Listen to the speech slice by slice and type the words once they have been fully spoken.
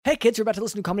Hey kids, you're about to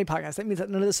listen to a comedy podcast. That means that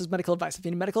none of this is medical advice. If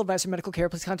you need medical advice or medical care,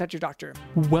 please contact your doctor.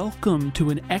 Welcome to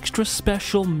an extra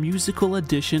special musical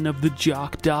edition of the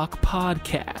Jock Doc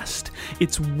podcast.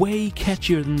 It's way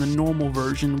catchier than the normal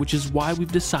version, which is why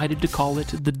we've decided to call it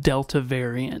the Delta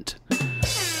variant.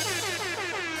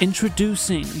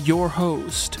 Introducing your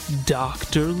host,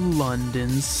 Dr. London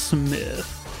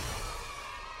Smith.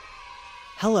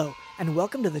 Hello, and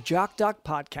welcome to the Jock Doc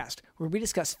podcast, where we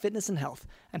discuss fitness and health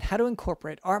and how to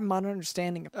incorporate our modern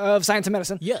understanding of science and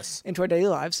medicine into our daily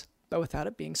lives, but without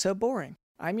it being so boring.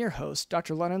 I'm your host,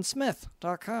 Dr.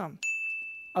 LondonSmith.com.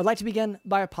 I'd like to begin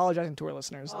by apologizing to our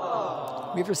listeners.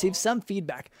 We've received some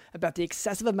feedback about the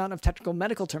excessive amount of technical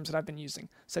medical terms that I've been using,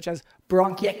 such as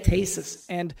bronchiectasis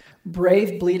and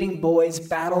brave bleeding boys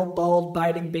battle bald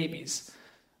biting babies.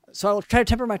 So I'll try to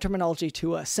temper my terminology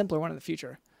to a simpler one in the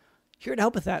future. Here to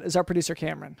help with that is our producer,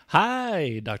 Cameron.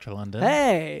 Hi, Dr. London.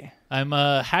 Hey. I'm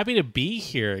happy to be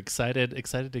here. Excited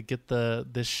to get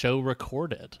this show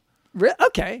recorded.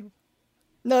 Okay.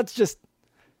 No, it's just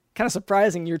kind of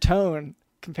surprising your tone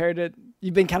compared to,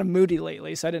 you've been kind of moody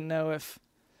lately, so I didn't know if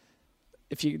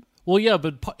you... Well, yeah,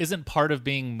 but isn't part of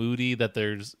being moody that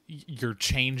you're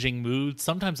changing mood?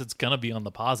 Sometimes it's going to be on the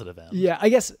positive end. Yeah, I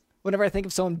guess whenever I think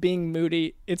of someone being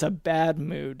moody, it's a bad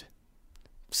mood.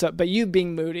 So, but you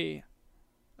being moody...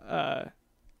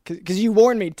 because you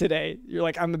warned me today. You're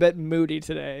like, I'm a bit moody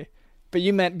today, but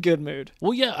you meant good mood.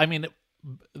 Well, yeah, I mean,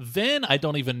 then I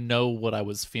don't even know what I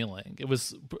was feeling.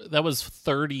 That was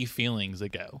 30 feelings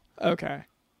ago. Okay.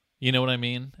 You know what I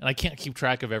mean? And I can't keep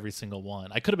track of every single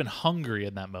one. I could have been hungry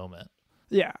in that moment.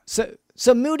 Yeah. So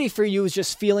moody for you is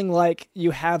just feeling like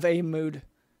you have a mood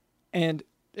and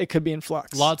it could be in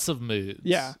flux. Lots of moods.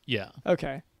 Yeah. Yeah.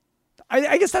 Okay.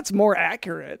 I guess that's more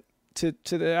accurate to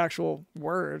the actual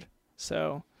word.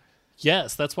 So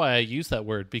yes, that's why I used that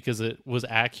word, because it was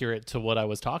accurate to what I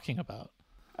was talking about.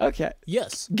 Okay.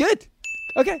 Yes. Good.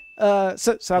 Okay. So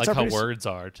that's like our how producer. words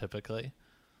are typically.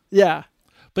 Yeah.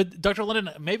 But Dr. London,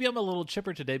 maybe I'm a little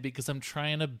chipper today because I'm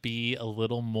trying to be a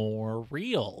little more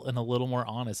real and a little more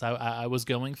honest. I was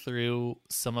going through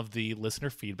some of the listener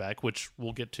feedback, which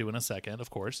we'll get to in a second, of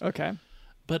course. Okay.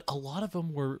 But a lot of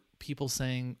them were people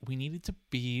saying we needed to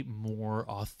be more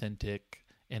authentic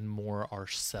and more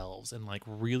ourselves and like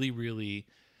really, really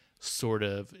sort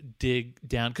of dig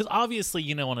down. Because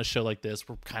obviously, on a show like this,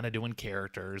 we're kind of doing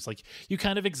characters. Like you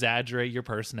kind of exaggerate your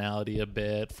personality a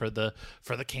bit for the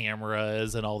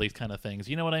cameras and all these kind of things.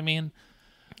 You know what I mean?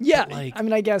 Yeah. Like, I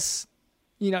mean, I guess,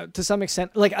 to some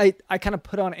extent, like I kind of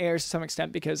put on airs to some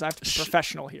extent because I have to be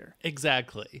professional here.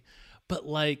 Exactly. But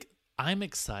like, I'm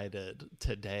excited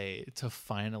today to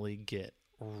finally get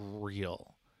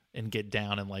real and get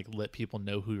down and like let people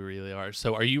know who you really are.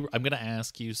 So I'm going to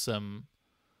ask you some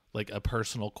like a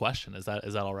personal question. Is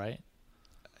that all right?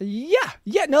 Yeah.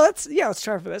 No, let's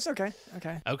try for this. Okay.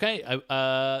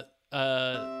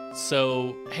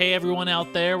 So hey everyone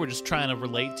out there, we're just trying to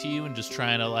relate to you and just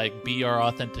trying to like be our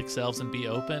authentic selves and be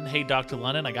open. Hey, Dr.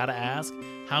 London, I got to ask,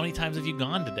 how many times have you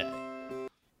gone today?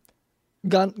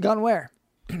 Gone where?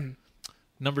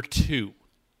 Number 2.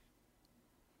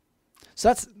 So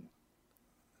that's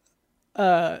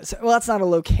that's not a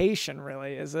location,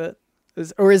 really, is it?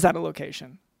 Or is that a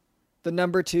location? The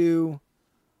number 2,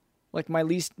 like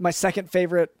my second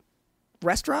favorite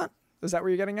restaurant? Is that where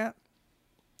you're getting at?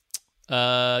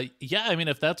 Yeah. I mean,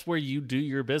 if that's where you do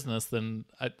your business, then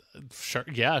sure.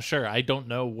 Yeah, sure. I don't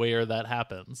know where that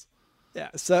happens. Yeah.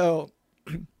 So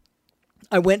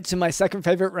I went to my second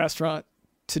favorite restaurant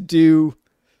to do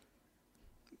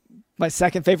my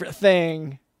second favorite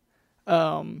thing.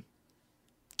 I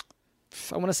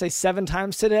want to say 7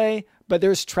 times today, but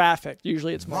there's traffic.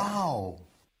 Usually it's more. Wow.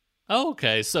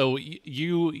 Okay, so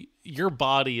your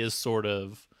body is sort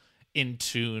of in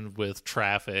tune with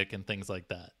traffic and things like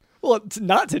that. Well, it's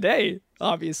not today,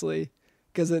 obviously,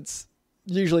 because it's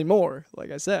usually more.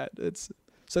 Like I said,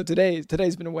 so today's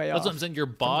been way off. That's what I'm saying. Your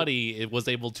body it was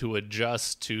able to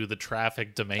adjust to the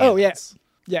traffic demands. Oh yeah.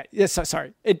 Yes.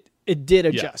 Sorry, it did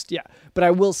adjust. Yeah, but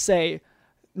I will say,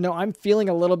 no, I'm feeling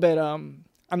a little bit. I'm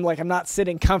not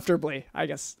sitting comfortably. I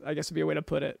guess would be a way to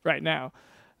put it right now.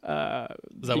 Is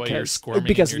that why you're squirming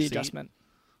because in of the your seat? adjustment?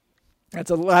 That's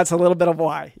a little bit of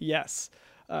why. Yes.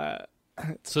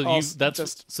 So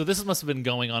this must have been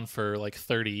going on for like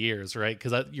 30 years, right?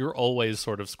 Because you're always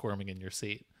sort of squirming in your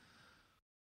seat.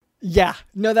 Yeah.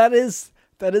 No, that is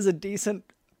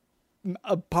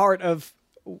a part of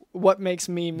what makes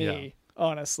me. Yeah.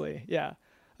 Honestly, yeah.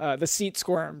 The seat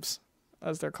squirms,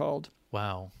 as they're called.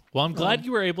 Wow. Well, I'm glad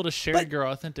you were able to share your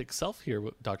authentic self here,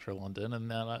 Dr. London, and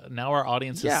now our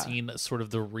audience has seen sort of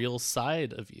the real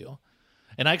side of you.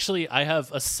 And actually, I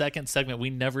have a second segment.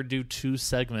 We never do 2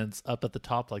 segments up at the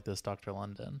top like this, Dr.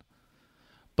 London.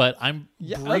 But I'm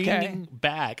bringing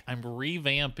back, I'm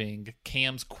revamping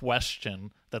Cam's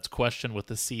question. That's question with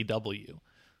the CW.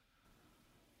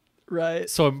 Right.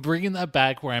 So I'm bringing that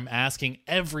back where I'm asking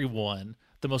everyone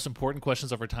the most important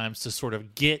questions over times to sort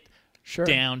of get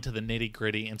down to the nitty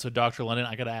gritty. And so, Dr. London,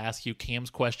 I got to ask you,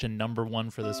 Cam's question number 1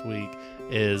 for this week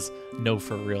is, no,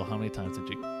 for real, how many times did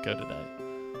you go today?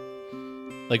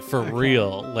 Like, for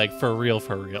real. Like, for real.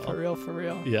 For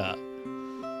real. Yeah.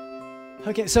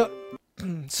 Okay, so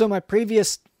my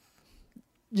previous,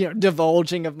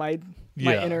 divulging of my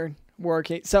inner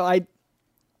working. So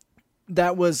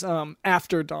that was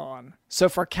after dawn. So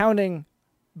for counting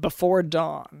before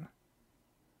dawn,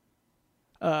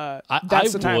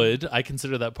 that's the time. I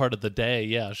consider that part of the day.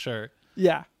 Yeah, sure.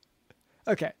 Yeah.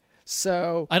 Okay.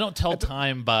 So I don't tell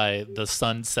time by the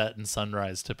sunset and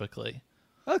sunrise typically.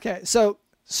 Okay. So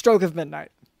stroke of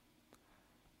midnight.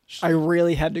 I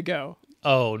really had to go.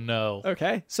 Oh no.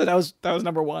 Okay. So that was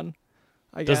number 1.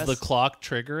 I guess. Does the clock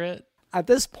trigger it? At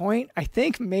this point, I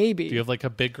think maybe. Do you have like a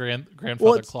big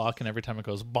grandfather clock, and every time it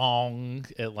goes bong,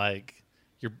 it like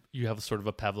you have sort of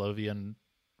a Pavlovian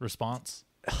response?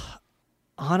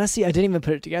 Honestly, I didn't even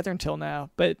put it together until now,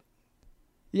 but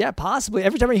yeah, possibly.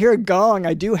 Every time I hear a gong,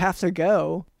 I do have to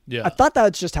go. Yeah. I thought that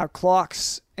was just how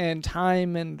clocks and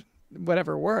time and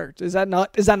whatever worked. Is that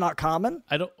not common?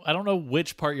 I don't know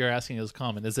which part you're asking is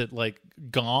common. Is it like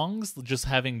gongs just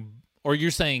having, or you're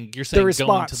saying going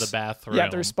to the bathroom? Yeah,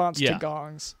 the response to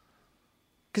gongs.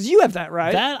 Because you have that,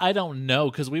 right? That I don't know,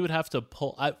 because we would have to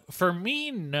pull. For me,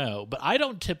 no, but I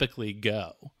don't typically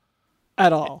go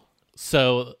at all.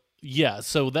 So yeah,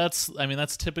 that's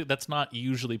typically, that's not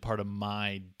usually part of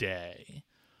my day.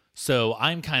 So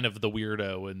I'm kind of the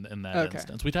weirdo in that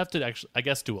instance. We'd have to actually, I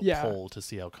guess, do a poll to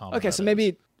see how common. Okay, so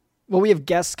maybe, we have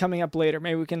guests coming up later.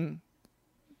 Maybe we can.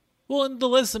 Well, and the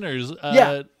listeners,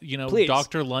 please.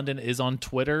 Dr. London is on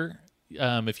Twitter.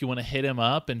 If you want to hit him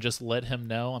up and just let him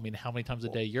know, how many times a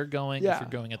day you're going, if you're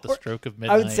going at the stroke of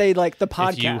midnight. I would say like the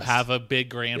podcast. If you have a big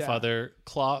grandfather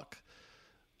clock,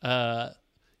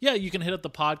 you can hit up the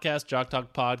podcast, Jock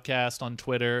Talk Podcast on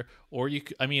Twitter, or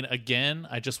again,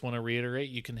 I just want to reiterate,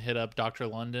 you can hit up Dr.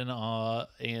 London,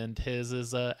 and his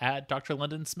is at Dr.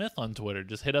 London Smith on Twitter.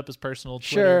 Just hit up his personal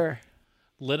Twitter. Sure.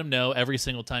 Let him know every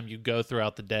single time you go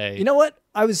throughout the day. You know what?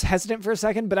 I was hesitant for a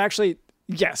second, but actually,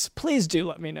 yes, please do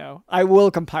let me know. I will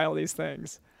compile these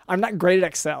things. I'm not great at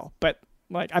Excel, but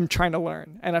I'm trying to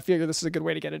learn, and I figure this is a good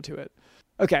way to get into it.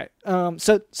 Okay,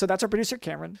 so that's our producer,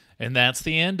 Cameron. And that's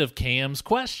the end of Cam's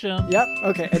question. Yep,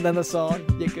 okay, and then the song.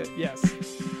 Yeah, good, yes.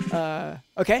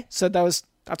 Okay, so that's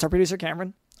our producer,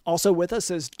 Cameron. Also with us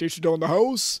is Digital in the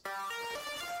house.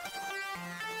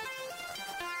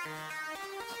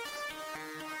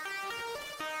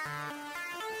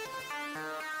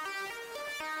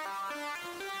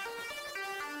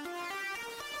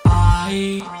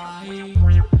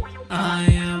 I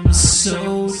am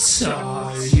so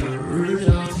tired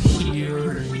of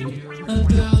hearing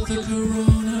about the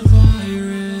coronavirus.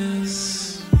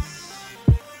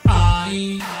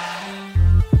 I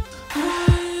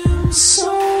am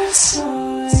so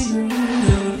tired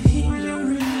of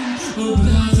hearing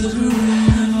about the coronavirus.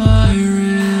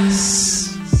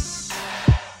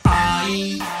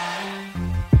 I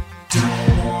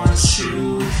don't want to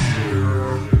hear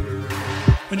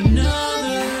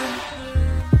another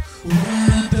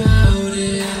word about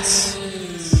it.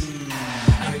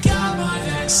 I got my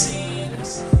vaccine.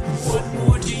 What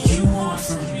more do you want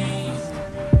from me?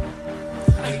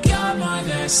 I got my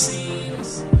vaccine.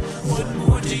 What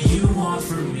more do you want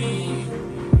from me?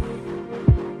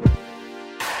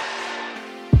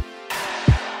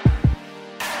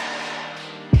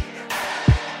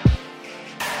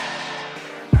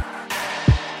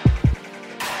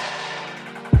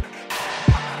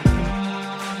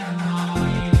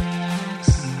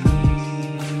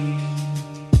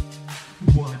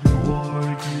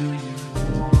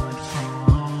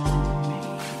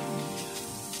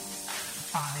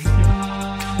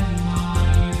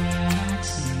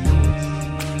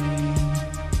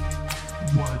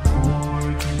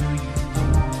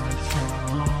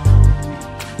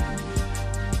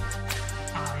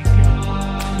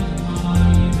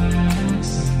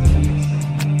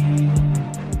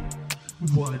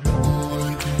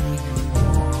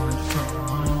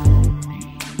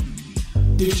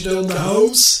 Digital in the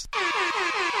house.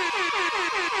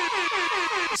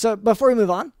 So before we move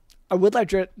on, I would like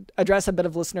to address a bit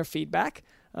of listener feedback.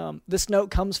 This note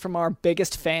comes from our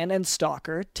biggest fan and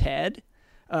stalker, Ted.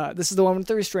 This is the one with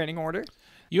the restraining order.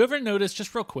 You ever notice,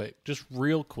 just real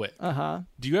quick, Uh-huh.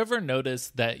 do you ever notice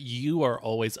that you are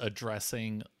always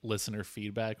addressing listener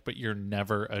feedback, but you're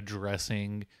never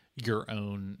addressing your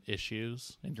own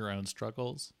issues and your own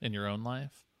struggles in your own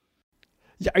life?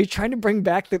 Yeah, are you trying to bring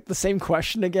back the same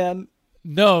question again?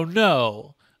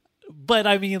 No. But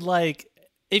I mean, like,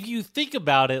 if you think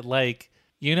about it, like,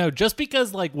 you know, just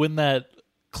because, like, when that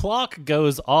clock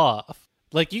goes off,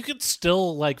 like, you could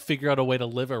still, like, figure out a way to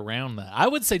live around that. I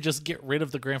would say just get rid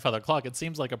of the grandfather clock. It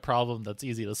seems like a problem that's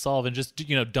easy to solve, and just,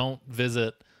 you know, don't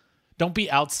be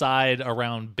outside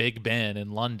around Big Ben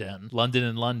in London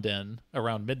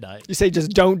around midnight. You say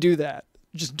just don't do that.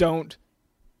 Just don't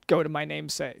go to my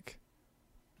namesake.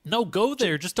 No, go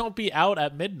there. Just don't be out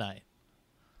at midnight.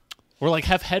 Or, like,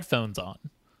 have headphones on.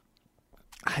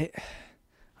 I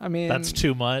mean... That's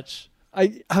too much.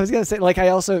 I was going to say, like,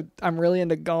 I'm really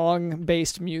into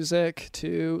gong-based music,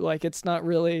 too. Like, it's not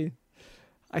really...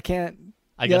 I guess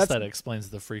that explains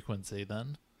the frequency,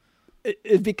 then.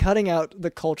 It'd be cutting out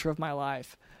the culture of my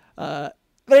life. But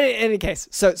in any case,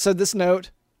 so this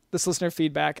listener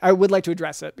feedback, I would like to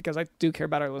address it because I do care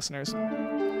about our listeners.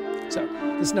 So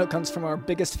this note comes from our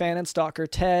biggest fan and stalker,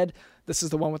 Ted. This is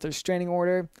the one with the restraining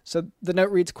order. So the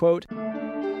note reads, quote,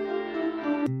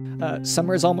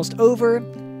 summer is almost over.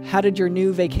 How did your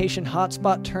new vacation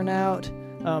hotspot turn out?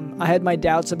 I had my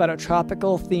doubts about a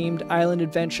tropical-themed island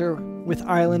adventure with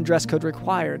island dress code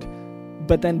required,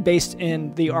 but then based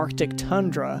in the Arctic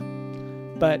tundra.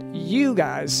 But you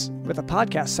guys, with a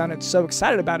podcast, sounded so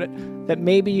excited about it that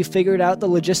maybe you figured out the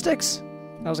logistics?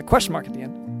 That was a question mark at the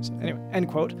end. So anyway, end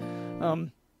quote.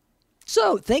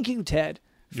 So thank you, Ted,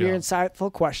 for your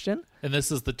insightful question. And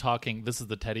this is the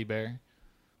teddy bear?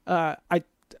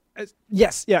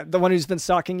 Yes, the one who's been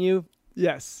stalking you.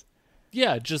 Yes.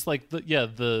 Yeah, just like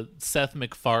the Seth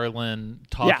MacFarlane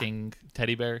talking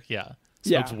teddy bear. Yeah.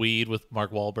 Smokes weed with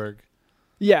Mark Wahlberg.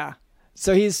 Yeah.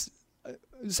 So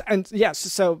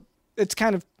so it's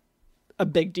kind of a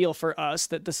big deal for us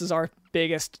that this is our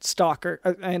biggest stalker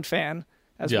and fan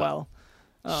as well.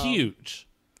 Huge.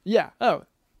 Yeah. Oh,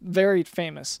 very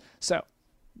famous. So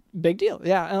big deal.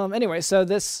 Yeah. Anyway, so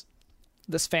this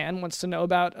fan wants to know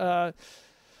about,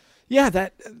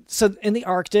 so in the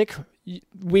Arctic,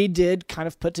 we did kind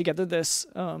of put together this,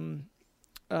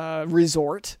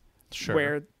 resort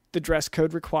where the dress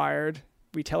code required.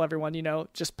 We tell everyone,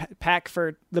 just pack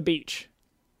for the beach.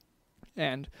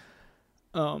 And,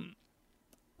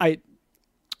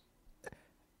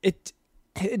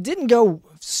 it didn't go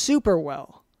super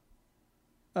well.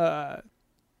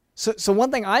 So one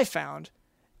thing I found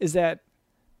is that,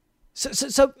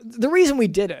 so the reason we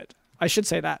did it, I should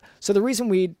say that. So the reason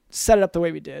we set it up the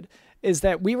way we did is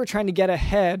that we were trying to get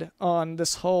ahead on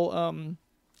this whole,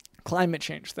 climate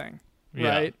change thing,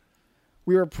 right?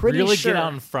 We were pretty really sure. Get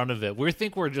out in front of it. We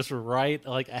think we're just right,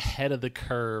 like, ahead of the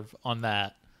curve on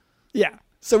that. Yeah.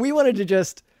 So we wanted to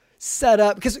just set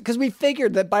up because we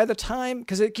figured that by the time,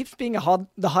 because it keeps being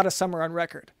the hottest summer on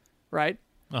record, right?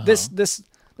 Uh-huh.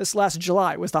 This last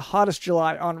July was the hottest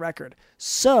July on record.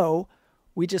 So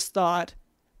we just thought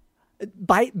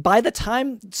by the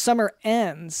time summer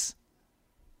ends,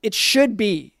 it should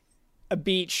be a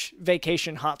beach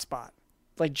vacation hotspot.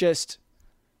 Like, just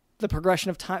the progression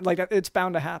of time, like, it's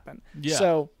bound to happen. Yeah.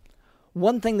 So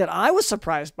one thing that I was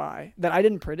surprised by that I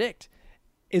didn't predict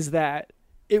is that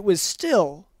it was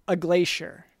still a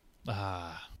glacier.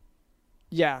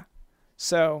 Yeah.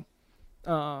 So,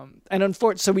 and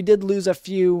unfortunately, so we did lose a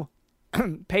few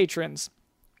patrons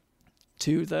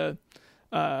to the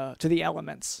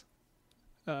elements,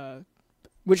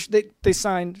 which they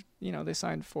signed, they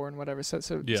signed for and whatever. So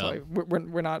it's like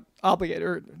we're not obligated,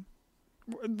 or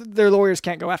their lawyers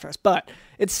can't go after us, but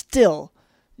it's still,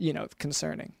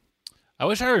 concerning. I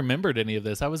wish I remembered any of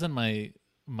this. I was in my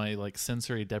like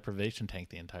sensory deprivation tank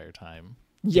the entire time.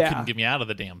 Yeah. You couldn't get me out of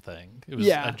the damn thing. It was,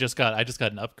 I just got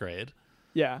an upgrade.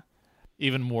 Yeah.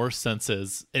 Even more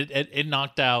senses. It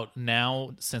knocked out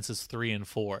now senses 3 and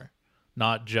 4,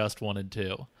 not just 1 and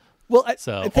 2. Well, I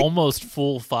think, almost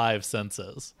full 5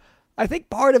 senses. I think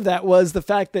part of that was the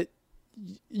fact that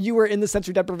you were in the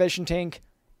sensory deprivation tank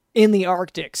in the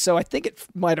Arctic, so I think it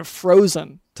might have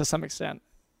frozen to some extent,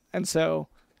 and so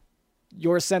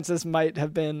your senses might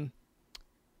have been,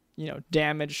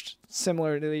 damaged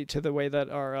similarly to the way that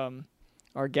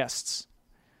our guests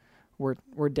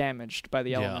were damaged by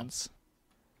the elements.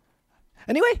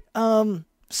 Anyway,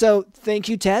 so thank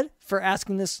you, Ted, for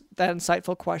asking that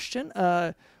insightful question.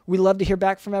 We love to hear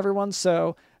back from everyone.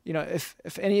 So,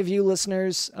 if any of you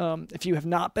listeners, if you have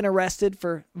not been arrested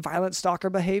for violent stalker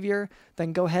behavior,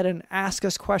 then go ahead and ask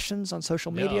us questions on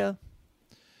social media.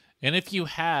 And if you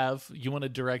want to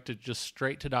direct it just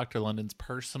straight to Dr. London's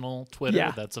personal Twitter.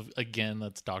 Yeah.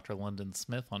 That's Dr. London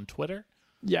Smith on Twitter.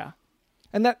 Yeah.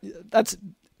 And that's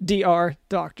Dr.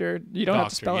 Doctor. You don't have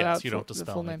to spell it out. You don't have to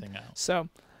spell anything out. So,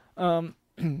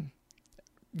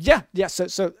 yeah.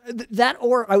 So that,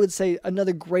 or I would say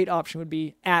another great option would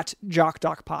be at Jock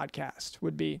Doc Podcast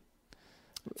would be.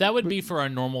 That would be for our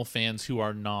normal fans who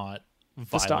are not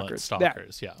violent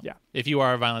stalkers. Yeah. If you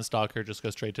are a violent stalker, just go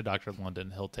straight to Dr.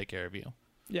 London. He'll take care of you.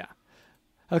 Yeah.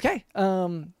 Okay.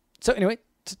 So anyway,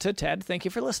 to Ted, thank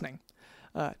you for listening.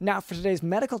 Now for today's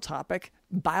medical topic,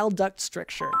 bile duct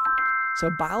stricture. So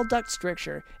bile duct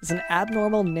stricture is an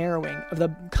abnormal narrowing of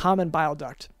the common bile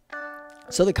duct.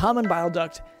 So the common bile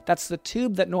duct, that's the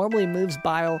tube that normally moves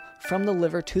bile from the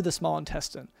liver to the small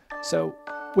intestine. So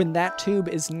when that tube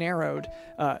is narrowed,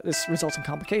 this results in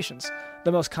complications.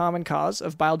 The most common cause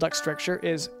of bile duct stricture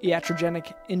is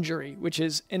iatrogenic injury, which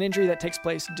is an injury that takes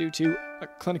place due to a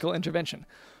clinical intervention,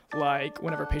 like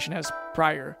whenever a patient has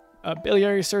prior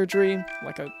biliary surgery,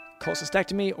 like a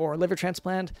cholecystectomy or liver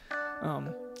transplant.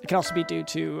 It can also be due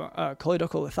to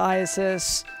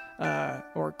choledocholithiasis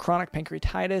or chronic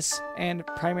pancreatitis and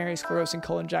primary sclerosing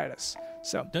cholangitis.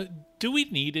 So, do we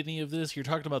need any of this? You're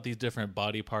talking about these different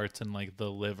body parts and like the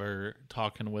liver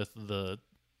talking with the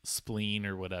spleen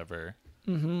or whatever.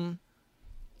 Mm-hmm.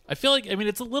 I feel like,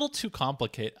 it's a little too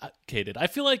complicated. I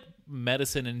feel like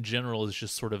medicine in general is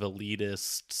just sort of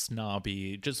elitist,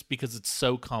 snobby, just because it's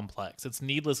so complex. It's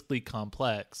needlessly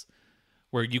complex,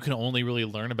 where you can only really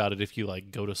learn about it if you like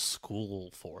go to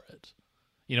school for it.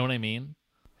 You know what I mean?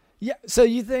 Yeah. So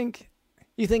you think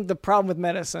the problem with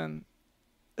medicine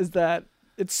is that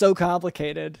it's so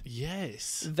complicated?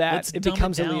 Yes. That it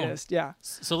becomes elitist. Yeah.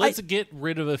 So let's get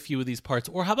rid of a few of these parts,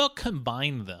 or how about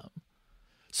combine them?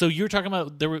 So you're talking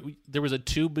about there was a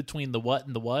tube between the what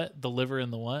and the what? The liver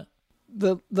and the what?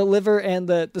 The liver and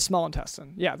the small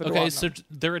intestine. Yeah. Okay, so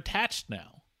they're attached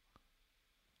now.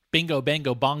 Bingo,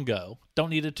 bango, bongo. Don't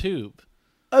need a tube.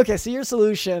 Okay, so your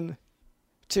solution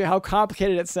to how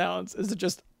complicated it sounds is to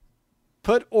just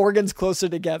put organs closer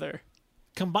together.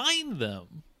 Combine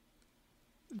them.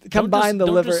 Combine the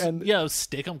liver and... Yeah,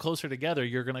 stick them closer together.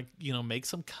 You're going to, make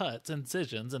some cuts,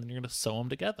 incisions, and you're going to sew them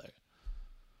together.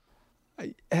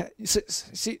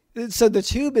 So the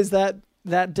tube is that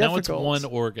difficult. Now it's one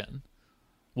organ.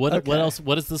 What else?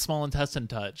 What does the small intestine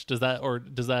touch? Does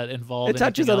that involve? It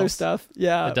touches other stuff.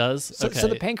 Yeah, it does. So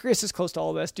the pancreas is close to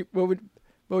all this. What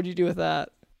would you do with that?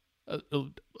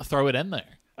 Throw it in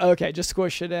there. Okay, just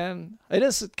squish it in. It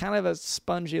is kind of a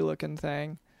spongy looking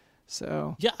thing.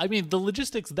 So yeah, the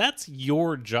logistics. That's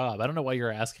your job. I don't know why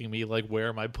you're asking me like where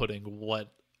am I putting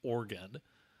what organ.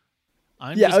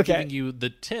 I'm just giving you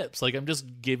the tips. Like I'm just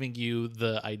giving you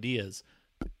the ideas.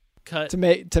 Cut to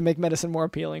make medicine more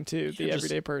appealing to the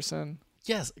everyday person.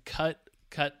 Yes, cut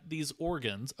these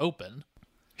organs open.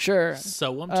 Sure.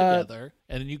 Sew them together,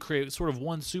 and then you create sort of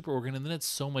one super organ, and then it's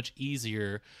so much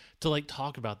easier to like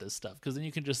talk about this stuff because then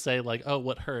you can just say like, "Oh,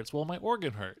 what hurts?" Well, my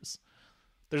organ hurts.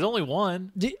 There's only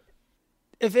one.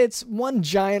 If it's one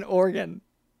giant organ,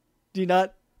 do you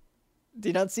not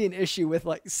see an issue with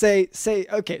like say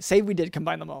we did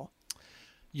combine them all?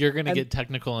 You're going to get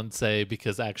technical and say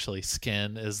because actually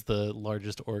skin is the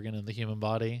largest organ in the human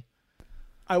body.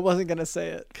 I wasn't going to say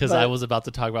it. Because I was about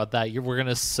to talk about that. We're going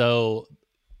to sew...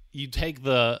 You take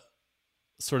the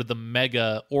sort of the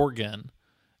mega organ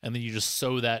and then you just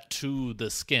sew that to the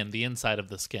skin, the inside of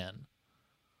the skin.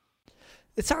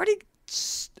 It's already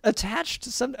attached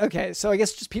to some... Okay, so I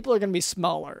guess just people are going to be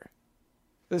smaller.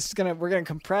 We're going to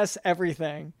compress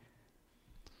everything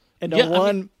into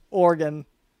one organ.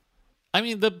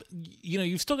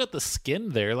 You've still got the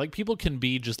skin there. Like people can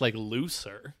be just like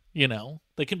looser,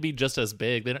 they can be just as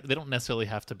big. They don't necessarily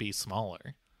have to be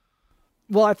smaller.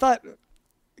 Well, I thought,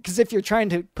 because if you're trying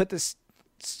to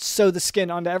sew the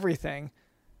skin onto everything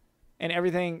and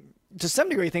everything, to some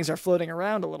degree, things are floating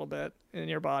around a little bit in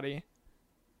your body.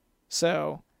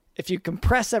 So if you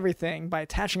compress everything by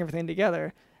attaching everything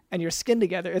together and your skin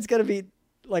together, it's going to be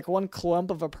like one clump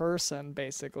of a person,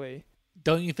 basically.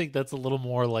 Don't you think that's a little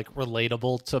more like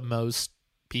relatable to most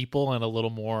people and a little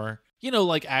more,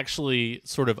 like actually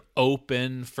sort of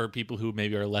open for people who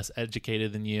maybe are less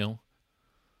educated than you?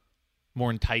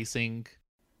 More enticing?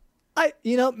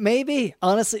 Maybe.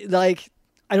 Honestly, like,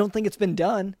 I don't think it's been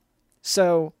done.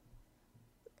 So,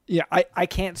 yeah, I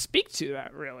can't speak to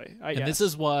that, really, I guess. This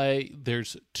is why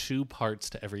there's two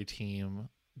parts to every team,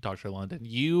 Dr. London.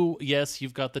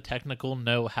 You've got the technical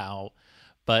know-how,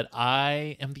 but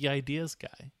I am the ideas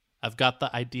guy. I've got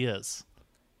the ideas.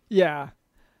 Yeah.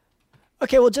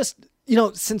 Okay, well, just,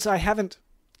 since I haven't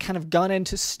kind of gone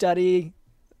into study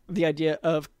the idea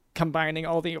of combining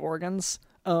all the organs.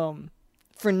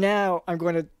 For now, I'm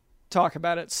going to talk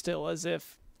about it still as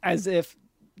if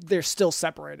they're still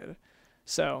separated.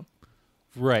 So,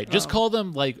 right. Just call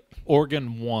them like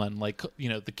organ 1, like,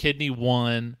 the kidney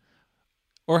 1,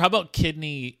 or how about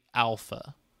kidney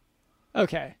alpha?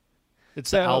 Okay.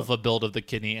 It's the alpha build of the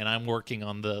kidney, and I'm working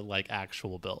on the like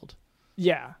actual build.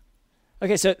 Yeah.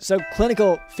 Okay, so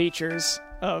clinical features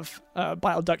of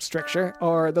bile duct stricture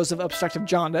are those of obstructive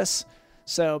jaundice.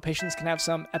 So patients can have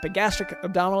some epigastric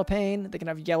abdominal pain. They can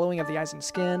have yellowing of the eyes and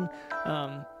skin.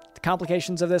 The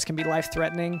complications of this can be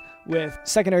life-threatening with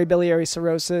secondary biliary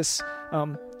cirrhosis,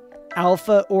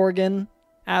 alpha organ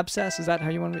abscess. Is that how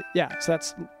you want to? Yeah. So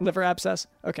that's liver abscess.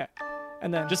 Okay.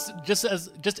 And then just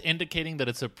indicating that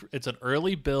it's an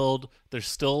early build. There's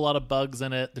still a lot of bugs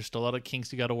in it. There's still a lot of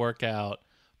kinks you got to work out,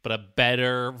 but a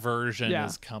better version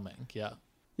is coming. Yeah.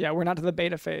 Yeah, we're not to the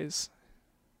beta phase.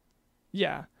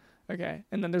 Yeah. Okay.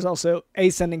 And then there's also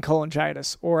ascending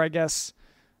cholangitis, or I guess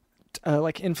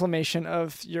like inflammation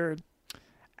of your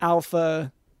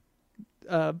alpha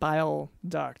bile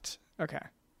duct. Okay.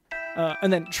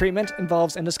 And then treatment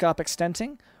involves endoscopic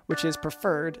stenting, which is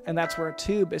preferred, and that's where a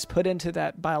tube is put into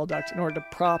that bile duct in order to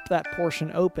prop that portion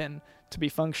open to be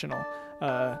functional.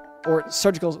 Or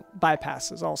surgical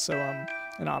bypass is also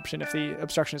an option if the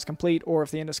obstruction is complete, or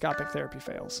if the endoscopic therapy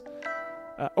fails.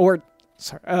 Or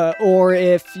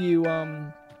if you,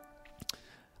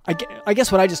 I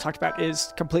guess what I just talked about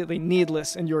is completely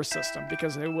needless in your system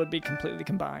because it would be completely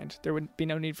combined. There would be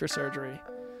no need for surgery.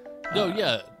 No,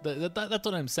 yeah, that's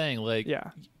what I'm saying. Like, yeah.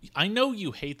 I know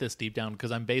you hate this deep down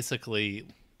because I'm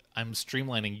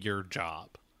streamlining your job.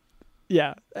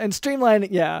 Yeah, and streamlining,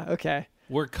 yeah, okay.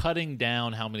 We're cutting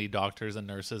down how many doctors and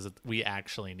nurses we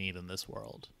actually need in this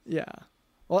world. Yeah.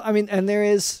 Well, I mean, and there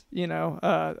is,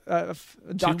 a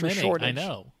doctor shortage. I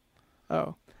know.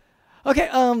 Oh. Okay,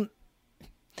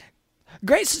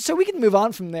 great. So we can move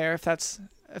on from there if that's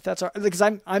all right, because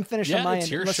I'm finished on my end.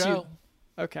 Yeah, it's your show.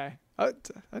 Okay. Oh,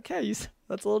 okay.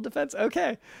 That's a little defense.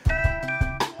 Okay.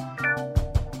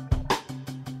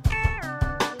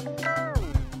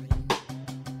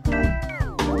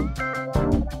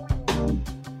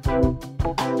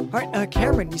 All right,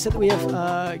 Cameron, you said that we have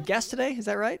a guest today. Is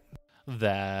that right?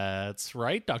 That's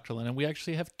right, Dr. Lennon. We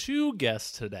actually have 2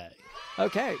 guests today.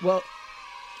 Okay. Well,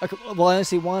 I only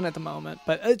see one at the moment,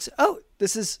 but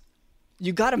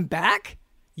you got him back?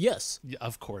 Yes,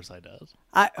 of course I did.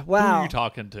 Wow. Who are you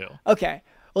talking to? Okay.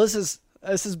 Well, this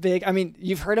is big. I mean,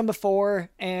 you've heard him before,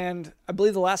 and I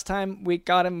believe the last time we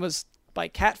got him was by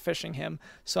catfishing him.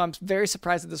 So I'm very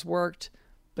surprised that this worked,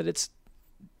 but it's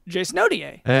Jason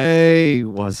Odier. Hey,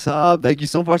 what's up? Thank you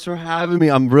so much for having me.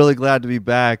 I'm really glad to be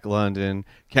back, London.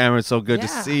 Cameron, so good to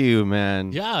see you,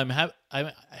 man. Yeah, I'm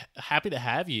happy to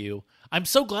have you. I'm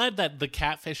so glad that the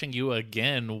catfishing you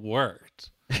again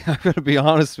worked. I'm going to be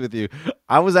honest with you.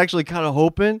 I was actually kind of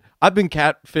hoping. I've been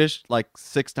catfished like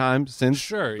 6 times since.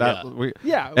 Sure,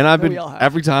 yeah. And I've been,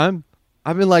 every time,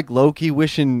 I've been like low-key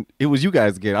wishing it was you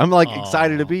guys again. I'm like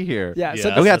excited to be here. Yeah.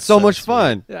 So we had so much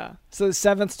fun. Yeah. So the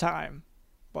 7th time.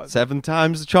 7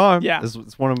 times the charm. Yeah.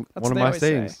 It's one of my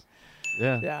sayings.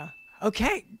 Yeah. Yeah.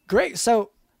 Okay, great.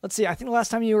 So let's see. I think the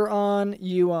last time you were on,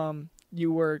 you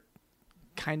were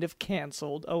kind of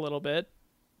canceled a little bit.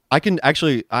 I can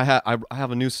actually. I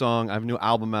have a new song. I have a new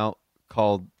album out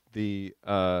called the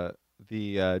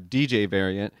DJ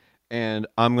variant, and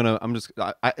I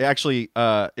actually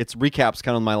it's recaps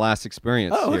kind of my last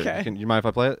experience. Oh, here. okay. You mind if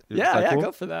I play it? Yeah, cool?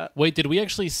 Go for that. Wait, did we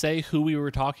actually say who we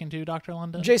were talking to, Dr.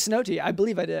 London? Jason Odier. I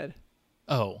believe I did.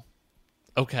 Oh,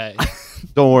 okay.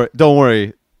 Don't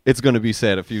worry. It's going to be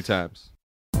said a few times.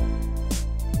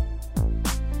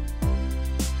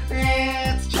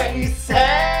 It's Jason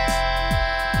Odier.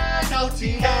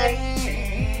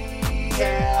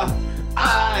 Yeah,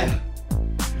 I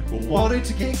wanted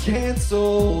to get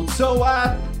canceled, so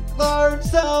I learned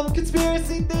some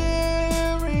conspiracy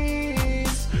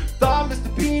theories. Thought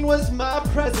Mr. Bean was my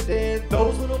president.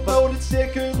 Those little voted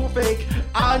stickers were fake.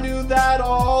 I knew that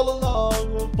all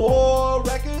along for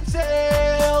record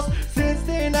sales. Since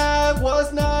then I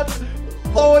was not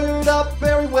lawyered up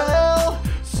very well,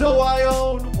 so I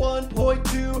owned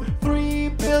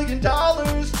 $1.23 billion to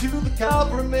the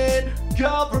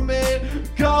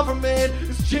government.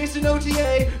 It's Jason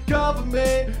Odier.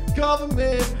 Government.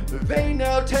 They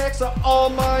now tax all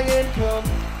my income.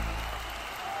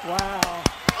 Wow.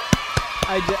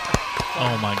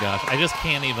 Oh my gosh. I just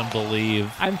can't even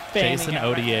believe Jason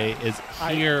Odier is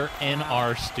here in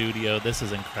our studio. This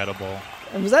is incredible.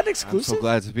 And was that exclusive? I'm so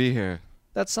glad to be here.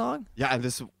 That song? Yeah,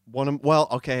 this one. Well,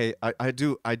 okay. I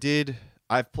did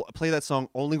I've played that song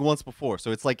only once before,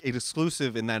 so it's like an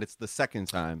exclusive in that it's the second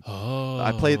time.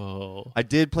 Oh. I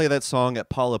did play that song at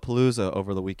Paulapalooza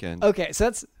over the weekend. Okay, so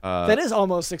that is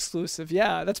almost exclusive.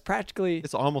 Yeah, that's practically.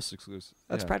 It's almost exclusive.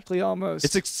 That's practically almost.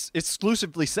 It's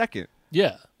exclusively second.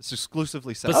 Yeah. It's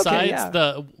exclusively second. Besides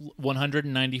the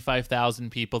 195,000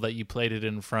 people that you played it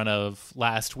in front of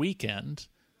last weekend.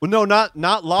 Well, no, not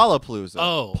Lollapalooza.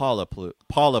 Oh,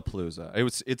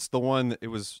 Paulapalooza. It's the one. It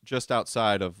was just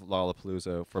outside of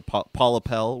Lollapalooza. For Paula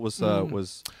Pell was throwing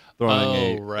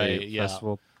a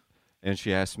festival, and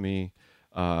she asked me.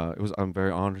 I'm very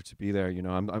honored to be there. You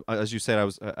know, I'm as you said.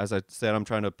 I'm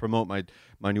trying to promote my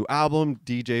new album,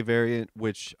 DJ Variant,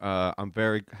 which I'm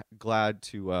very glad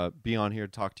to be on here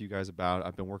to talk to you guys about.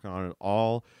 I've been working on it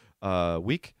all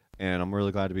week. And I'm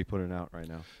really glad to be putting it out right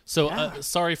now. So,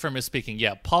 sorry for misspeaking.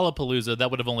 Yeah, Paulapalooza, that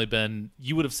would have only been,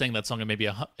 you would have sang that song maybe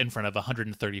in front of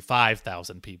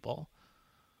 135,000 people.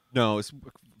 No, it's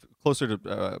closer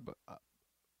to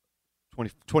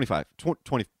 25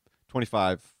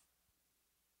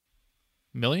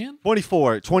 million?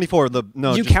 24.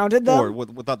 You counted them?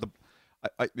 Without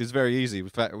it was very easy. In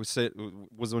fact, it was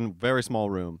in a very small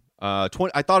room. I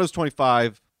thought it was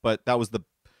 25, but that was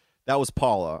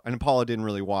Paula, and Paula didn't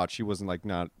really watch. She wasn't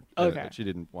okay. She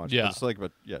didn't watch. Yeah,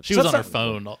 she was on her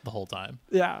phone the whole time.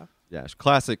 Yeah,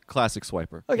 classic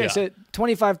swiper. Okay, so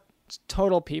 25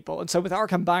 total people, and so with our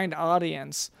combined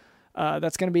audience,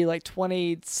 that's going to be like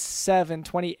 27,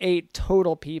 28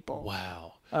 total people.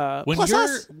 Wow.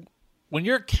 When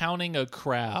you're counting a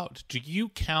crowd, do you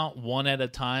count one at a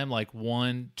time, like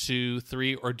 1, 2,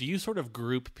 3, or do you sort of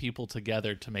group people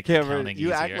together to make the counting easier?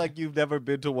 You act like you've never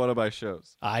been to one of my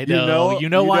shows. I know. You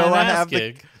know why I'm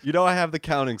asking. I have the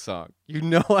counting song. You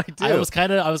know I do. I was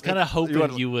kind of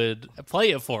hoping you would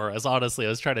play it for us. Honestly, I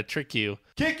was trying to trick you.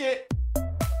 Kick it.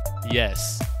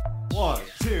 Yes. 1,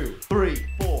 2, 3,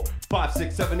 4, 5,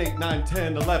 6, 7, 8, 9,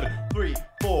 10, 11. 3,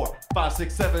 4, 5,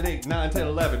 6, 7, 8, 9, 10,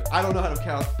 11. I don't know how to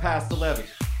count past 11.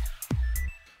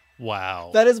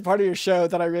 Wow. That is a part of your show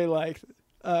that I really liked.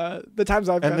 The times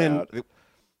I've been out.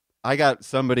 I got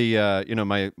somebody,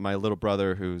 my little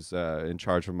brother who's in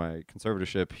charge of my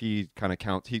conservatorship. He kind of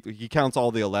counts. He counts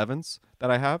all the 11s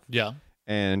that I have. Yeah.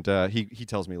 And he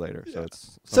tells me later. Yeah.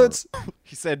 So it's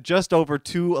he said just over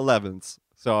 2 11s.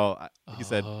 So he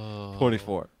said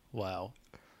 24. Wow.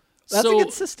 That's a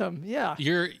good system. Yeah.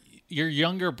 Your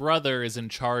younger brother is in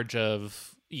charge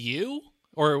of you?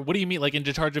 Or what do you mean? Like in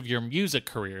charge of your music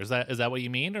career? Is that what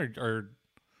you mean? Or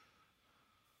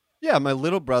Yeah, my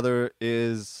little brother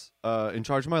is in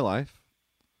charge of my life.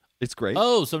 It's great.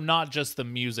 Oh, so not just the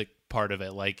music part of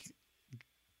it, like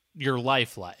your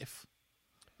life.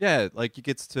 Yeah, like he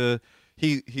gets to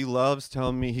he loves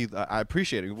telling me I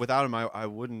appreciate it. Without him I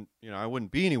wouldn't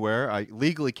be anywhere. I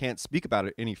legally can't speak about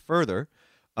it any further.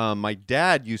 My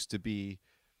dad used to be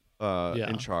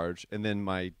in charge, and then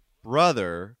my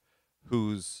brother,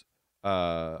 who's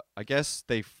I guess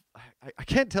I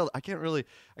can't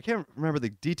remember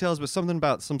the details, but something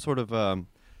about some sort of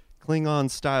Klingon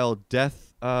style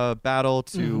death battle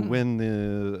to win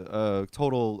the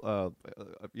total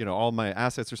all my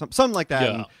assets or something like that.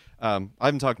 Yeah. And, I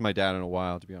haven't talked to my dad in a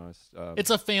while, to be honest. It's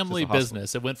a family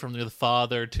business. It went from the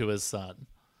father to his son.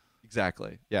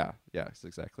 Exactly. Yeah. Yes.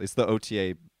 Exactly. It's the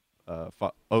OTA,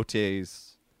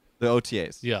 OTAs, the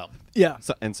OTAs. Yeah. Yeah.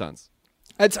 And sons.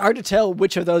 It's hard to tell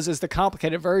which of those is the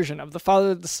complicated version of the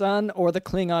father to the son or the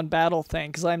Klingon battle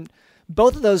thing, because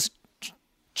both of those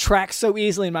track so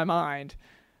easily in my mind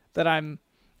that I'm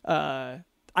trying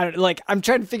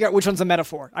to figure out which one's a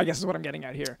metaphor, I guess is what I'm getting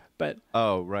at here. But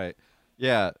right.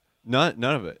 Yeah. None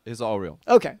of it is all real.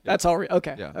 Okay. That's all real.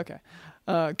 Okay. Yeah. Okay.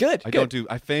 Good.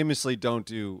 I famously don't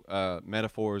do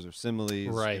metaphors or similes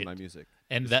in my music.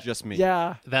 And that's just me.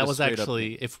 Yeah. That was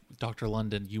actually, if Dr.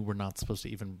 London, you were not supposed to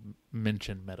even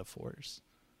mention metaphors.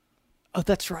 Oh,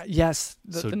 that's right. Yes.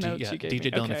 The notes you gave DJ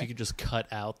me. Dylan, Okay. if you could just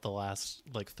cut out the last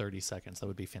 30 seconds, that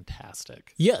would be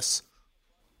fantastic. Yes.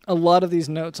 A lot of these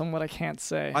notes on what I can't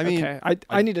say. I mean, okay.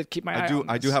 I need to keep my eye on this.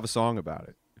 I do have a song about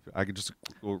it. I could just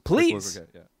please.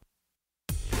 Yeah.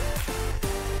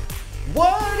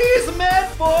 What is a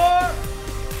metaphor?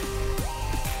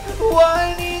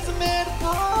 What is a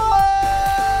metaphor?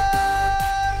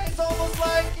 It's almost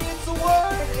like it's a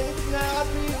word. It's not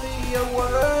really a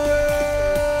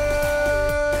word.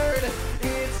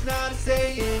 It's not a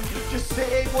saying. Just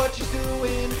say what you're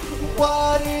doing.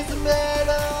 What is a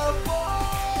metaphor?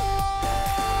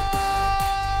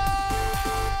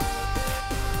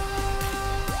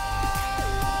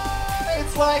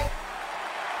 It's like...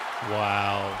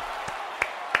 Wow.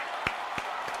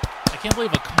 I can't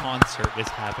believe a concert is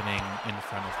happening in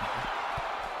front of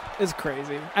me. It's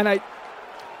crazy. And I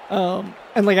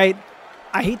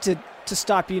hate to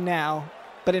stop you now,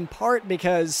 but in part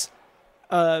because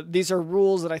these are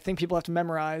rules that I think people have to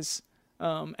memorize,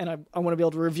 and I want to be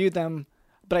able to review them.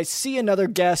 But I see another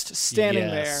guest standing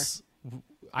there.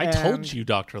 I told you,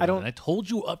 Dr. Lennon. I told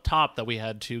you up top that we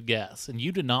had 2 guests, and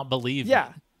you did not believe me.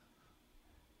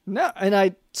 No, and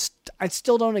I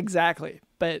still don't exactly.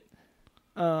 But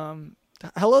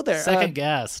hello there. Second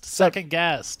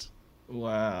guest.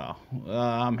 Wow.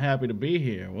 I'm happy to be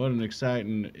here. What an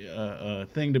exciting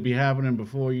thing to be happening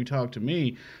before you talk to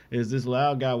me is this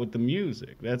loud guy with the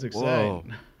music. That's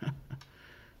exciting.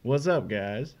 What's up,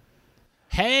 guys?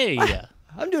 Hey.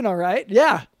 I'm doing all right.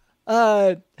 Yeah.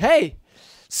 Hey.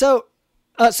 So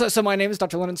my name is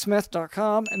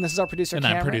drlennonsmith.com, and this is our producer, and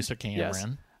Cameron. I'm producer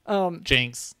Cameron. Yes.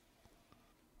 Jinx.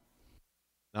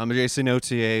 I'm Jason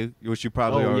OTA, which you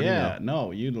probably already know.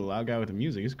 No, you the loud guy with the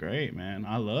music. It's great, man.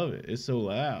 I love it. It's so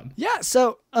loud. Yeah.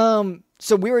 So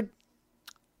we were.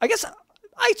 I guess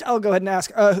I'll go ahead and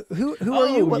ask. Who are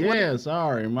you?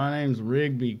 Sorry. My name's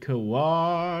Rigby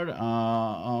Kaward.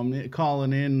 I'm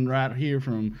calling in right here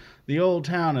from the old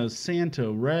town of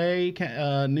Santa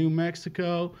Fe, New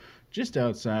Mexico, just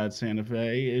outside Santa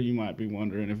Fe. You might be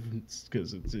wondering if it's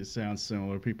because it sounds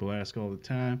similar. People ask all the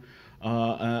time.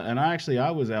 And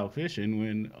I was out fishing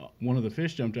when one of the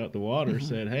fish jumped out the water,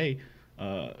 said, "Hey,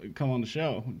 come on the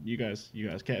show. You guys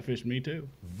catfished me too."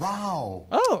 Wow.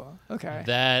 Oh, okay.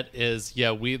 That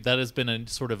has been a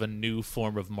sort of a new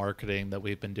form of marketing that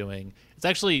we've been doing. It's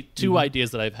actually 2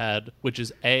 ideas that I've had, which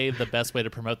is the best way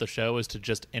to promote the show is to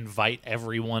just invite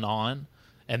everyone on,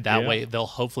 and that way they'll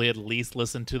hopefully at least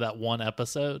listen to that one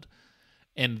episode.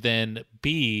 And then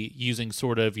B, using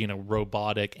sort of,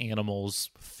 robotic animals,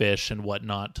 fish and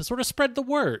whatnot to sort of spread the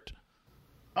word.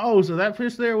 Oh, so that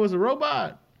fish there was a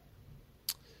robot?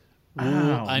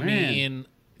 I mean,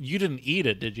 you didn't eat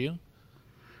it, did you?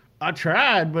 I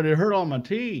tried, but it hurt all my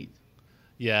teeth.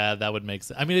 Yeah, that would make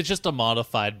sense. I mean, it's just a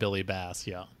modified Billy Bass,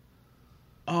 yeah.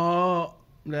 Oh,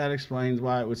 that explains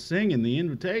why it was singing the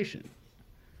invitation.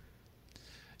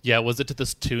 Yeah, was it to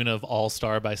this tune of All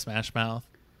Star by Smash Mouth?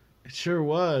 It sure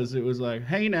was. It was like,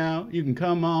 "Hey, now you can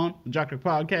come on the Jock Talk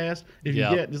Podcast if you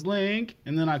get this link."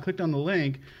 And then I clicked on the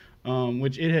link,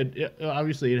 which it had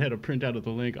a printout of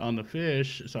the link on the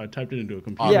fish, so I typed it into a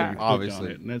computer. Yeah, and obviously.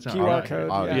 on it, and that's how QR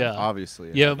code. Obviously.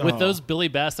 Yeah, with those Billy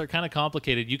Bass, they're kind of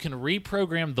complicated. You can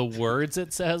reprogram the words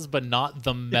it says, but not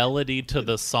the melody to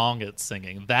the song it's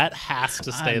singing. That has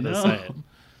to stay the same.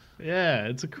 Yeah,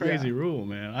 it's a crazy rule,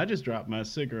 man. I just dropped my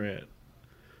cigarette.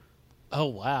 Oh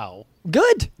wow,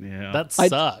 good. Yeah, that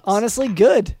sucks. Honestly,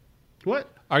 good. What?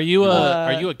 Are you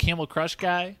a Camel Crush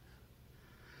guy?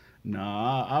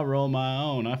 Nah, I roll my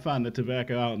own. I find the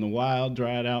tobacco out in the wild,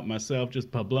 dry it out myself just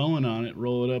by blowing on it,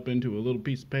 roll it up into a little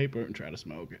piece of paper, and try to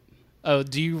smoke it. Oh,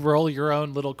 do you roll your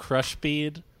own little crush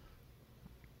bead?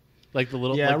 Like the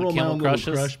little I roll the my Camel own Crushes?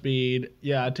 little crush bead.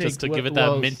 Yeah, I take just to give it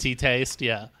that minty taste.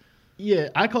 Yeah. Yeah,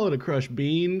 I call it a crush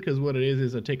bean because what it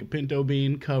is I take a pinto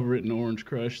bean, cover it in orange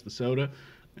crush, the soda,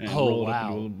 and roll it up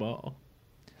into a little ball.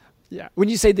 Yeah. When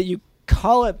you say that you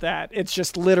call it that, it's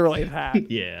just literally that.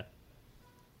 Yeah.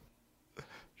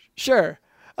 Sure.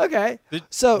 Okay.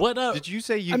 Did you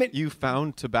say you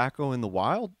found tobacco in the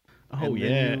wild? Oh,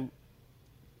 yeah.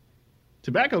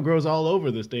 Tobacco grows all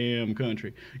over this damn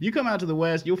country. You come out to the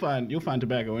West, you'll find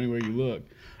tobacco anywhere you look.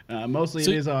 Mostly it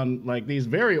is on like these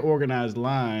very organized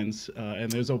lines,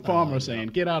 and there's a farmer saying,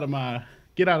 "Get out of my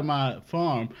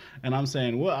farm," and I'm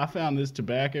saying, "Well, I found this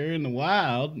tobacco in the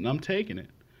wild, and I'm taking it."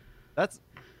 That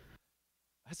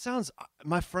sounds.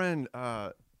 My friend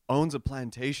owns a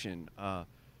plantation. And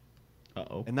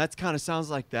that kind of sounds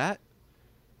like that.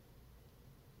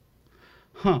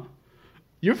 Huh?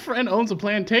 Your friend owns a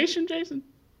plantation, Jason?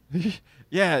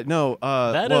 Yeah. No.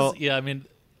 I mean.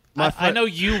 I know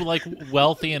you, like,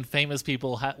 wealthy and famous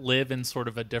people live in sort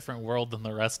of a different world than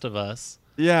the rest of us.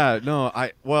 Yeah, no,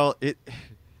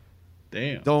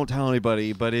 Damn. Don't tell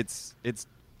anybody, but it's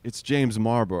James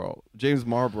Marlborough. James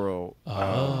Marlborough.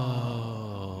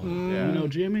 Yeah. You know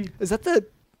Jimmy? Is that the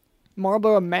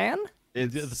Marlborough Man?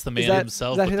 It's the man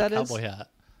himself with the cowboy hat.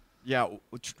 Yeah.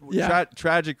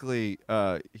 Tragically,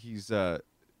 he's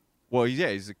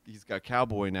got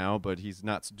cowboy now, but he's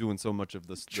not doing so much of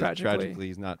this. Tragically,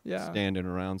 he's not standing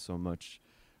around so much.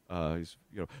 He's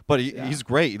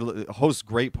great. He hosts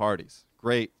great parties.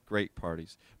 Great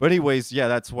parties. But anyways,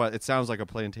 that's what it sounds like, a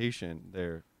plantation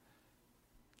there.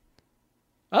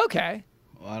 Okay.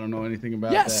 Well, I don't know anything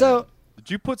about that. Yeah, so did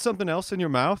you put something else in your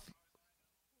mouth?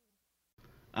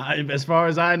 As far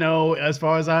as I know,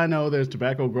 there's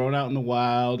tobacco grown out in the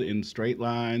wild in straight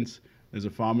lines There's a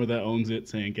farmer that owns it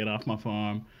saying, "Get off my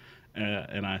farm,"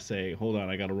 and I say, "Hold on,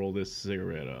 I got to roll this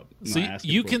cigarette up." And so I ask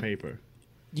him for paper.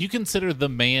 You consider the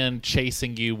man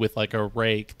chasing you with like a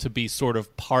rake to be sort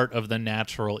of part of the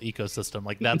natural ecosystem,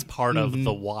 like that's part of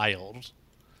the wild.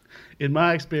 In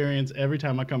my experience, every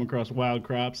time I come across wild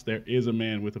crops, there is a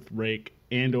man with a rake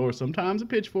and or sometimes a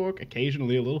pitchfork,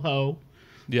 occasionally a little hoe.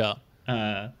 Yeah.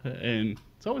 And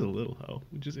it's always a little hoe,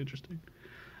 which is interesting.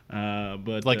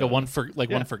 But like one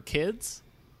for kids?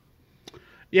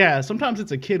 Yeah, sometimes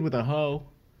it's a kid with a hoe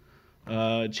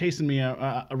chasing me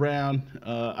around.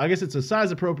 I guess it's a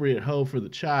size appropriate hoe for the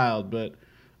child, but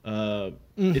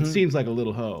it seems like a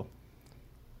little hoe.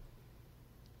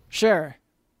 Sure.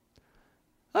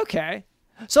 Okay.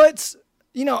 So it's,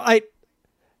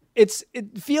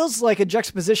 it feels like a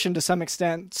juxtaposition to some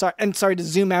extent. Sorry to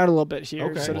zoom out a little bit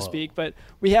here, so to speak, but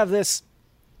we have this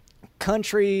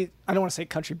country, I don't want to say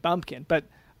country bumpkin, but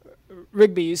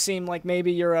Rigby, you seem like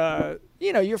maybe you're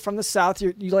you're from the South,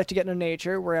 you like to get into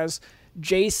nature, whereas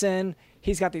Jason,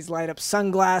 he's got these light up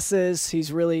sunglasses,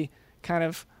 he's really kind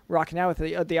of rocking out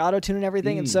with the auto-tune and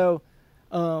everything. And so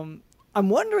I'm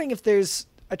wondering if there's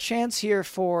a chance here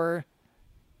for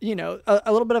a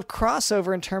little bit of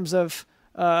crossover in terms of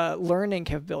learning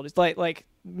capabilities. Like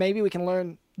maybe we can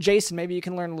learn, Jason, maybe you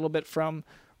can learn a little bit from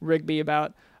Rigby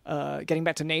about getting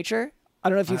back to nature. I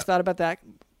don't know if you've thought about that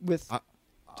with...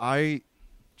 I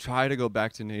try to go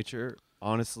back to nature,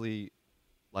 honestly,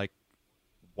 like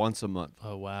once a month.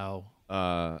 Oh, wow.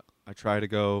 I try to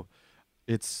go...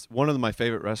 It's one of my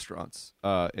favorite restaurants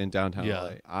in downtown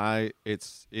LA.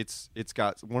 It's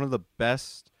got one of the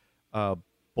best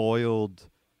boiled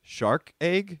shark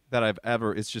egg that I've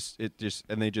ever.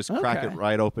 And they just crack it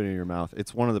right open in your mouth.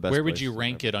 It's one of the best. Where would you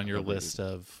rank it on your list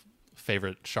of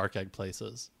favorite shark egg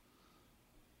places?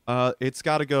 It's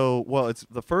got to go. Well, it's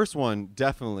the first one.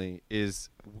 Definitely is.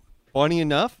 Funny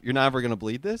enough, you're never gonna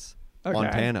believe this.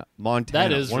 Okay. Montana.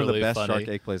 That is one really of the best funny. shark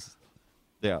egg places.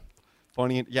 Yeah.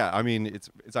 Funny, yeah. I mean, it's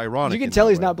ironic. You can tell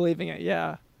he's not believing it.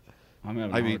 Yeah. I'm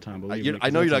having a hard time believing it. I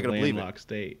know you're not going to believe it.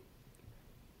 State.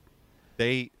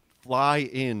 They fly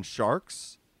in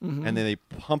sharks, and then they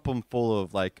pump them full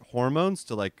of like hormones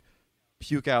to like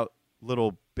puke out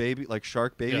little baby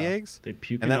shark baby eggs. They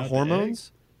puke and that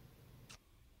hormones.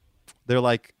 They're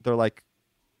like.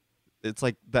 It's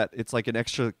like that. It's like an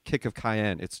extra kick of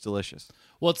cayenne. It's delicious.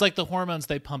 Well, it's like the hormones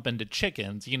they pump into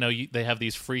chickens. They have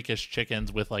these freakish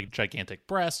chickens with like gigantic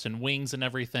breasts and wings and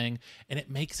everything, and it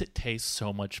makes it taste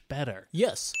so much better.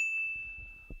 Yes.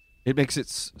 It makes it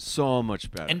so much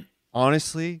better. And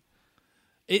honestly,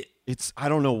 it's I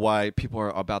don't know why people are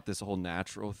about this whole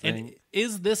natural thing. And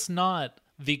is this not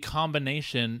the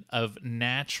combination of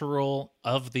natural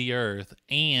of the earth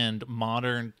and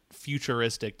modern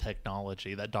futuristic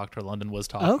technology that Dr. London was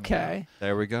talking about?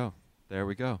 There we go.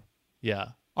 Yeah.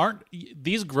 Aren't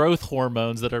these growth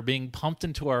hormones that are being pumped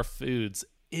into our foods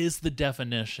is the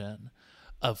definition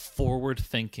of forward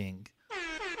thinking?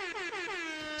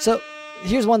 So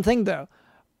here's one thing, though.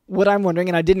 What I'm wondering,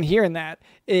 and I didn't hear in that,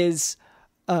 is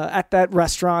at that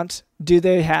restaurant, do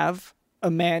they have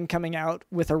a man coming out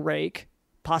with a rake,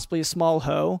 possibly a small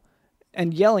hoe,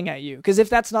 and yelling at you? Because if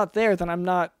that's not there, then I'm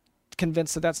not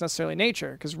convinced that that's necessarily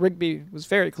nature, because Rigby was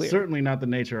very clear. Certainly not the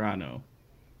nature I know.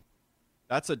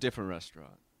 That's a different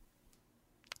restaurant.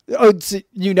 Oh, so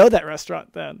you know that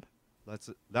restaurant then?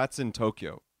 That's in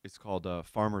Tokyo. It's called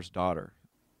Farmer's Daughter.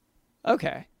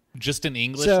 Okay. Just in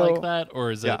English like that,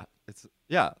 or is it?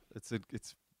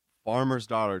 It's Farmer's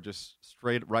Daughter, just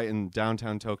straight right in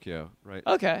downtown Tokyo, right?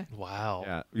 Okay. Wow.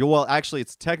 Yeah. Well, actually,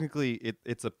 it's technically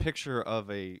it's a picture of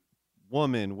a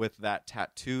woman with that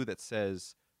tattoo that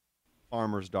says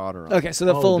Farmer's Daughter on it. Okay, so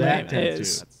the full name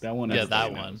is that one. Yeah,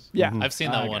 that one. Yeah, I've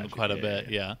seen that one quite a bit.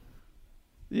 Yeah.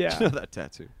 Yeah. You know that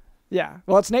tattoo. Yeah.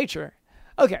 Well, it's nature.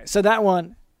 Okay, so that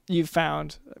one you've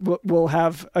found. We'll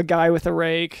have a guy with a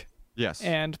rake. Yes.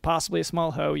 And possibly a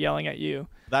small hoe yelling at you.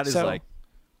 That is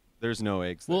there's no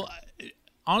eggs there. Well,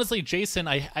 honestly, Jason,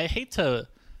 I hate to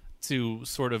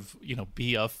sort of,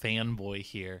 be a fanboy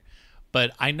here,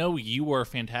 but I know you are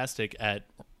fantastic at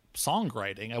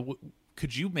songwriting.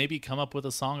 Could you maybe come up with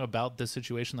a song about this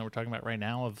situation that we're talking about right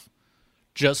now of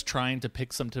just trying to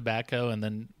pick some tobacco and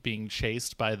then being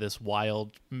chased by this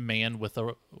wild man with a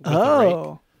rake?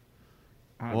 Well,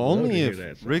 only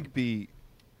if Rigby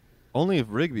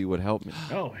would help me.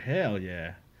 Oh, hell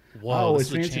yeah. Whoa, I always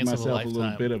this is fancied myself a little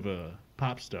lifetime. bit of a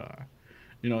pop star.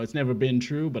 It's never been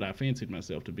true, but I fancied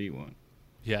myself to be one.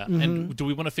 Yeah. Mm-hmm. And do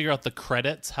we want to figure out the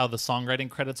credits, how the songwriting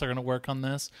credits are going to work on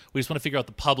this? We just want to figure out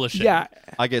the publishing. Yeah.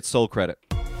 I get sole credit.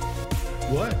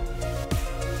 What?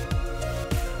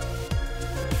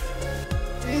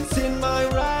 It's in my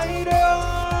rider.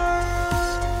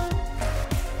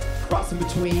 Crossing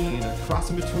between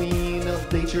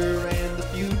nature and the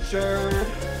future.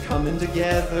 Coming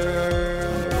together.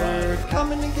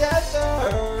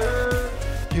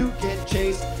 You get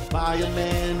chased by a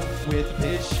man with a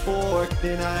pitchfork,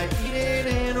 then I eat it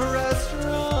in a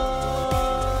restaurant.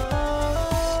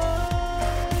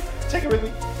 Take it with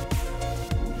me.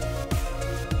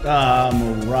 I'm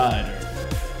a rider.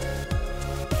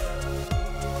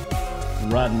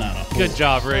 Riding on a horse. Good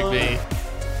job, Rigby.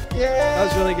 Yeah. That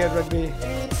was really good, Rigby.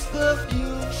 It's the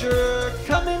future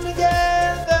coming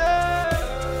together.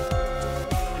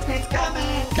 It's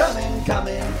coming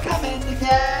together.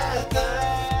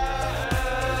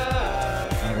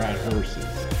 I ride horses.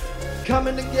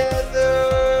 Coming together.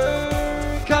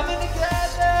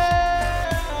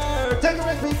 Take it,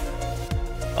 Rigby.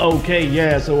 Okay,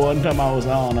 yeah, so one time I was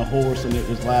on a horse and it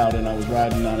was loud and I was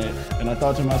riding on it and I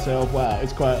thought to myself, wow,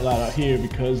 it's quite loud out here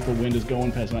because the wind is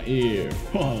going past my ear.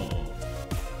 Whoa.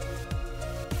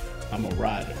 I'm a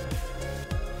rider.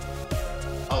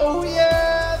 Oh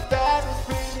yeah, that is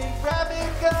pretty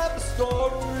graphic of the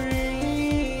story.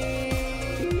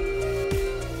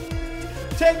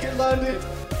 Take it, London.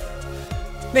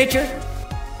 Nature.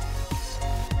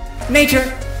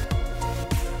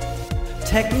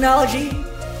 Technology.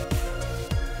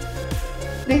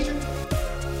 Nature.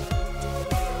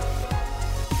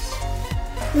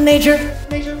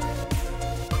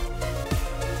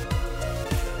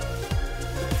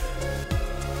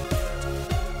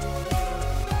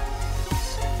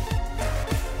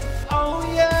 Oh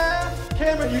yeah,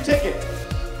 Cameron, you take it.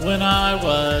 When I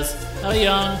was a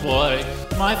young boy,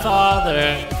 my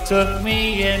father took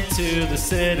me into the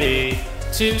city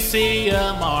to see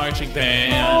a marching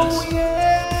band. Oh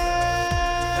yeah.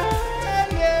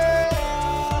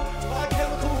 My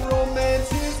Chemical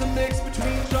Romance is a mix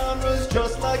between genres,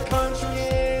 just like country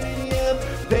and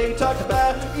EDM. They talked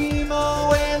about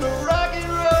emo and rock and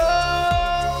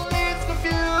roll. It's the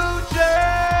future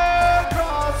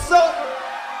crossover.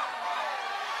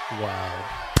 Wow.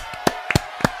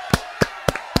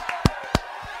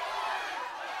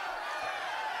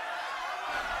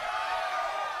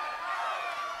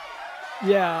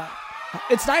 Yeah.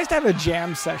 It's nice to have a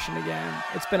jam session again.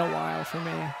 It's been a while for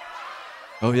me.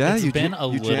 Oh yeah, It's been a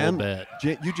little jam, bit.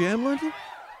 You jam, London?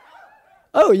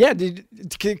 Oh yeah,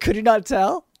 could you not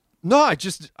tell? No,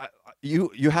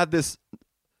 you had this.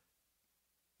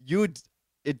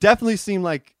 It definitely seemed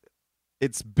like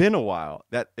it's been a while.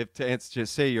 That if to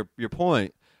say your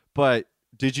point, but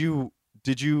did you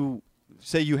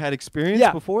say you had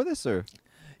experience before this or?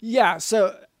 Yeah,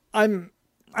 so I'm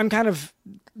kind of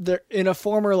in a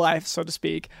former life, so to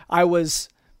speak. I was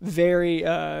very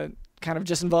kind of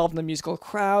just involved in the musical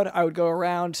crowd. I would go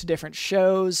around to different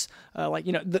shows, like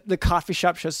the coffee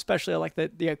shop shows, especially like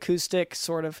the acoustic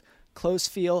sort of close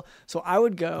feel. So I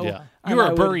would go. Yeah, you were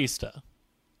a barista.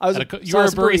 You were a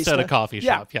barista at a coffee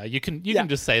shop. Yeah, you can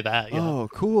just say that. Yeah. Oh,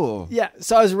 cool. Yeah,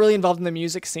 so I was really involved in the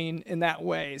music scene in that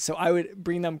way. So I would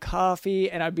bring them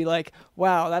coffee, and I'd be like,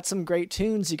 "Wow, that's some great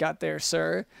tunes you got there,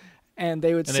 sir." And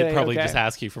they would say, they'd probably just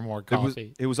ask you for more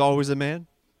coffee. It was always a man?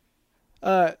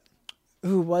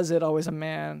 Who was it? Always a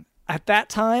man. At that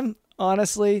time,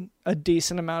 honestly, a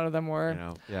decent amount of them were.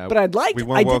 Yeah, but I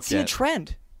did see a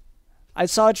trend. I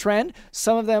saw a trend.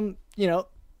 Some of them,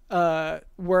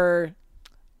 were,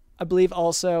 I believe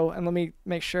also, and let me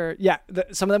make sure. Yeah,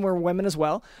 some of them were women as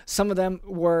well. Some of them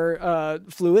were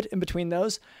fluid in between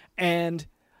those. And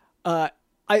I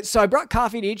brought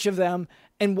coffee to each of them.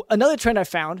 And another trend I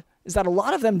found is that a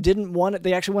lot of them didn't want it.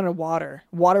 They actually wanted water.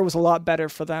 Water was a lot better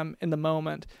for them in the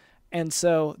moment. And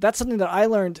so that's something that I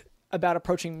learned about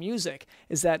approaching music,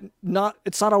 is that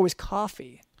it's not always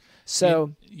coffee.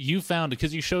 So you found,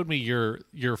 because you showed me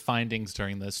your findings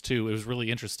during this too. It was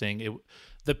really interesting.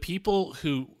 The people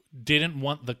who didn't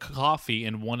want the coffee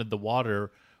and wanted the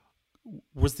water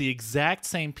was the exact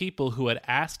same people who had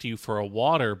asked you for a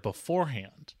water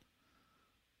beforehand.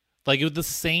 Like, it was the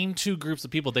same two groups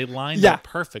of people. They lined up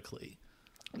perfectly.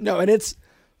 No, and it's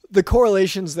the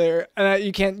correlations there, and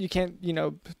you can't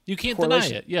deny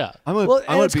it. Yeah, I'm gonna be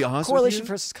honest with you. Correlation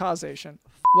versus causation.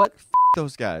 What?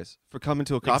 Those guys for coming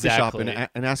to a coffee shop and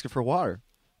asking for water.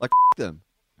 Like them,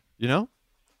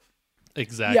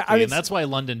 Exactly, yeah, and that's why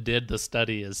London did the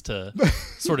study, is to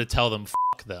sort of tell them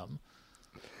them.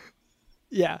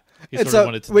 Yeah, he sort of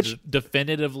wanted to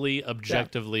definitively,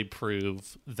 objectively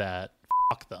prove that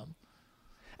them.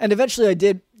 And eventually I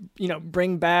did,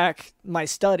 bring back my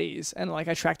studies, and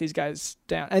I tracked these guys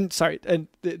down, and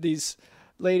these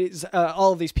ladies,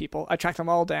 all of these people, I tracked them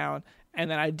all down, and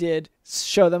then I did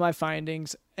show them my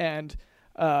findings, and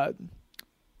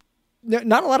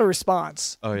not a lot of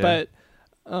response. Oh, yeah. But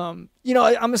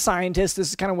I'm a scientist. This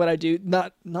is kind of what I do.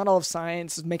 Not all of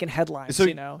science is making headlines. So,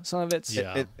 some of it's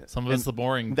some of it's the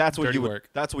boring. That's what dirty work.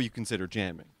 That's what you consider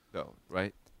jamming, though,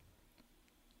 right?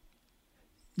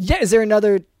 Yeah. Is there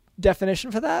another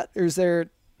definition for that, or is there?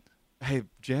 Hey,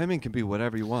 jamming can be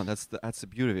whatever you want. That's the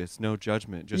beauty of it. It's no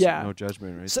judgment, just no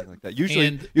judgment or anything like that.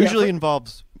 Usually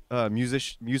involves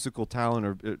musical talent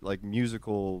or like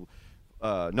musical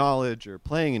knowledge or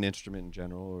playing an instrument in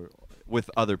general or with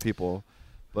other people.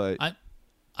 But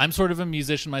I'm sort of a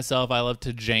musician myself. I love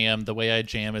to jam. The way I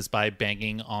jam is by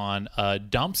banging on a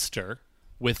dumpster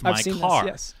with my car.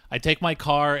 This, yes. I take my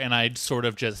car and I sort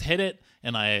of just hit it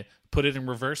and I put it in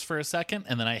reverse for a second,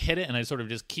 and then I hit it, and I sort of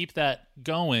just keep that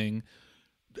going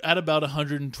at about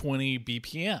 120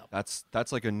 BPM. That's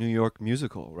like a New York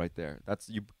musical right there. That's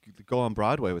you go on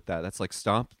Broadway with that. That's like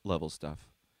Stomp level stuff.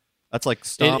 That's like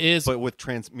Stomp, but with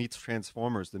meets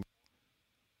Transformers.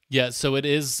 Yeah, so it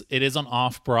is on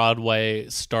Off-Broadway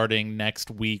starting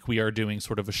next week. We are doing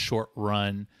sort of a short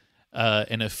run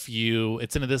in a few.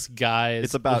 It's into this guy's.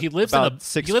 It's about he lives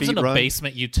in a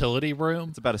basement utility room.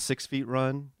 It's about a 6 feet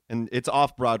run. And it's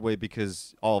off Broadway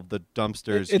because all of the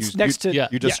dumpsters. It's next to.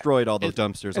 You destroyed all the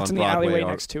dumpsters on Broadway. It's in the alleyway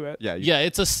next to it. Yeah.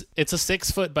 It's a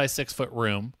 6 foot by 6 foot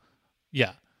room.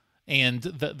 Yeah, and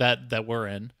that we're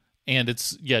in, and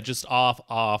it's just off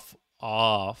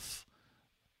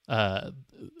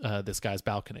this guy's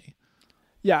balcony.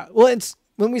 Yeah. Well, it's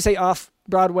when we say off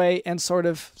Broadway and sort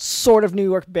of New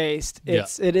York based.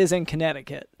 It is in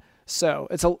Connecticut, so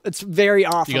it's very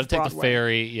off. You got to take Broadway. the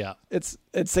ferry. Yeah. It's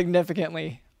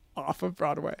significantly off of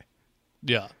Broadway.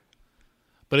 Yeah.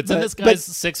 But it's in this guy's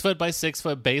 6 foot by 6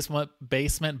 foot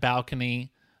basement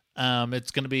balcony.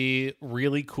 It's going to be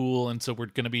really cool. And so we're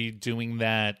going to be doing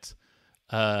that,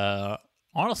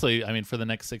 honestly, I mean, for the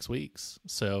next 6 weeks.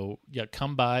 So yeah,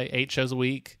 come by. 8 shows a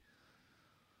week.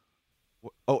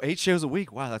 Oh, 8 shows a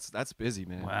week. Wow. That's busy,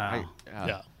 man. Wow.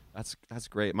 Yeah. That's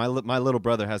great. My little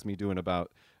brother has me doing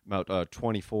about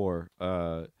 24,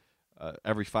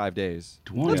 every 5 days.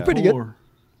 24. That's pretty good.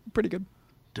 Pretty good.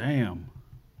 Damn.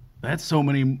 That's so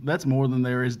many. That's more than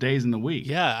there is days in the week.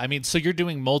 Yeah, I mean, so you're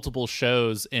doing multiple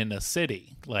shows in a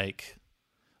city. Like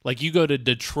you go to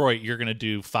Detroit, you're going to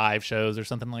do 5 shows or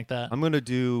something like that? I'm going to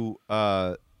do,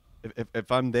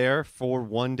 if I'm there for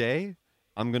 1 day,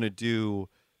 I'm going to do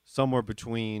somewhere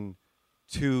between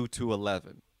 2 to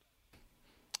 11.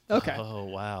 Okay. Oh,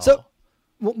 wow. So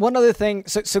one other thing.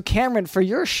 So Cameron, for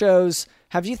your shows,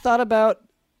 have you thought about,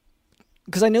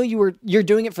 because I know you're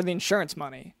doing it for the insurance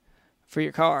money for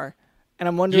your car, and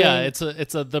I'm wondering. Yeah, it's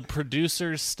the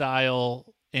producer's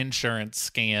style insurance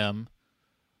scam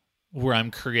where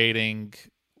I'm creating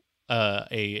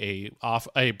a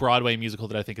Broadway musical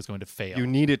that I think is going to fail. You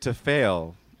need it to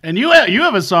fail. And you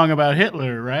have a song about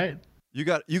Hitler, right? You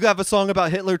got a song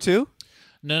about Hitler too?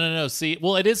 No. See,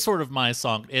 well, it is sort of my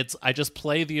song. I just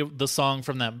play the song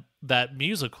from that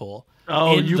musical.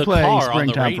 Oh, in you the play car on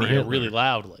the Springtime for radio Hitler really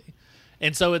loudly,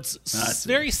 and so it's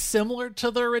very similar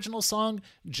to the original song,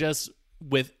 just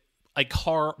with a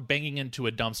car banging into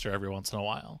a dumpster every once in a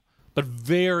while, but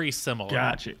very similar.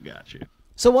 Gotcha.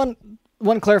 So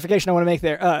one clarification I want to make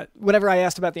there. Whenever I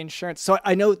asked about the insurance, so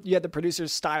I know you had the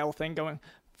producer's style thing going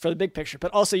for the big picture,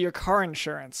 but also your car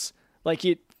insurance, like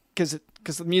because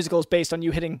the musical is based on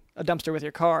you hitting a dumpster with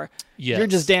your car. Yes. You're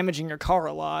just damaging your car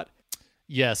a lot.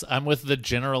 Yes, I'm with the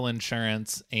General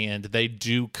Insurance, and they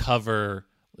do cover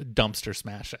dumpster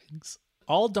smashings.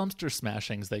 All dumpster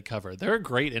smashings they cover. They're a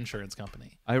great insurance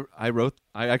company. I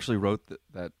actually wrote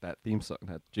that theme song,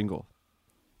 that jingle.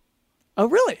 Oh,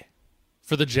 really?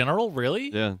 For the General,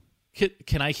 really? Yeah.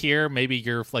 Can I hear maybe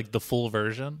your the full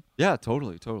version? Yeah,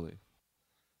 totally. All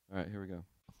right, here we go.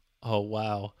 Oh,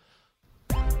 wow.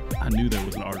 I knew there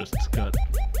was an artist's cut.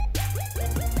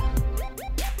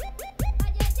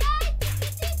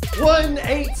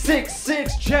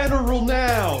 1866 General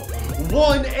now.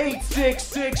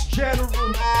 1866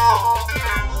 General now.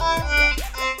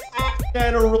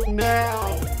 General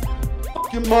now.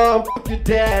 Fuck your mom, fuck your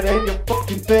dad, and your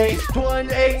fucking face.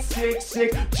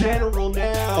 1866 General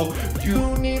now.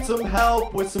 You need some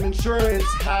help with some insurance.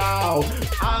 How?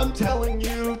 I'm telling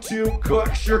you to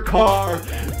coax your car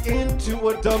into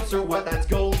a dumpster. Well, that's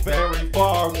going very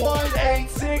far.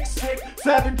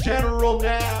 18667 General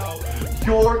now.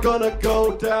 You're gonna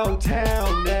go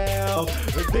downtown now.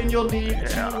 And then you'll need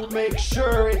to make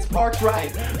sure it's parked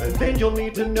right. And then you'll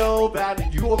need to know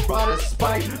that you brought a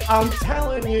spike. I'm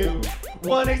telling you,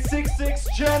 1866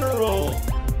 General.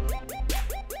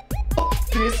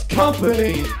 F this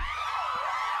company.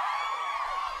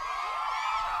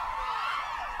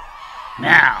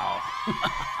 Now,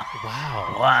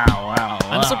 Wow.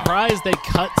 I'm surprised they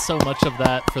cut so much of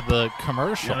that for the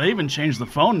commercial. Yeah, they even changed the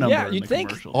phone number in you'd the think.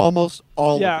 commercial. Almost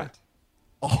all of it.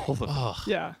 All of it.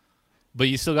 Yeah. But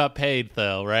you still got paid,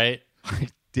 though, right? I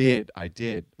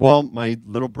did. Well, my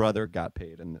little brother got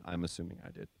paid, and I'm assuming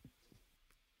I did.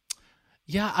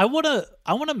 Yeah, I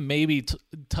wanna maybe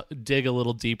dig a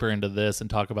little deeper into this and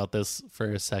talk about this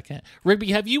for a second.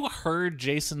 Rigby, have you heard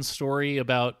Jason's story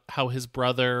about how his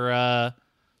brother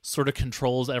sort of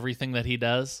controls everything that he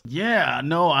does? Yeah,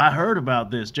 no, I heard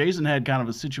about this. Jason had kind of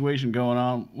a situation going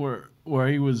on where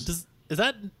he was. Is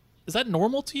that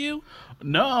normal to you?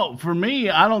 No, for me,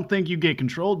 I don't think you get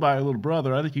controlled by your little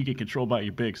brother. I think you get controlled by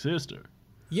your big sister.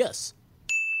 Yes.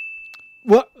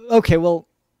 Well, okay. Well,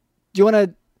 do you want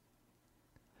to?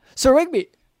 So Rigby,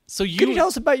 can you tell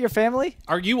us about your family?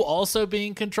 Are you also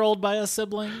being controlled by a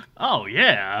sibling? Oh,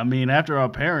 yeah. I mean, after our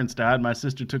parents died, my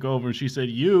sister took over and she said,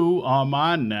 "You are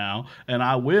mine now, and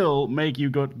I will make you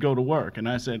go to work." And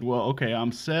I said, "Well, okay,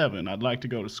 I'm 7. I'd like to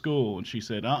go to school." And she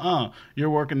said, "You're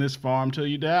working this farm till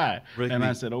you die." Rigby, and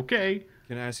I said, "Okay."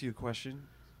 Can I ask you a question?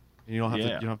 And you don't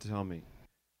have to tell me.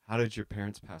 How did your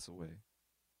parents pass away?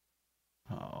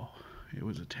 Oh, it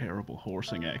was a terrible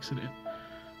horsing accident.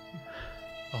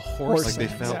 A horse? Like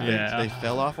they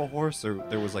fell off a horse, or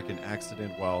there was like an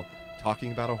accident while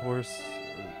talking about a horse?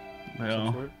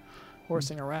 Well,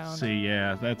 horsing around. See,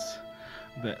 yeah,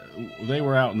 they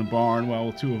were out in the barn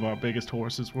while 2 of our biggest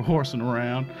horses were horsing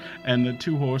around, and the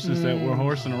 2 horses that were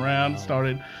horsing around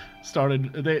started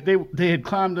they had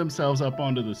climbed themselves up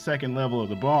onto the second level of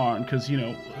the barn, because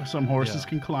some horses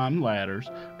can climb ladders,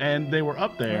 and they were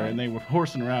up there and they were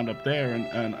horsing around up there, and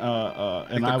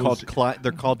they're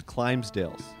called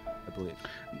Clymsdales, I believe.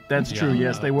 That's true.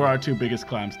 Yes, they were our 2 biggest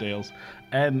Clymsdales,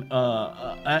 and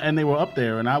they were up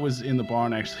there, and I was in the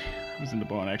barn actually. I was in the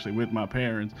barn actually with my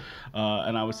parents,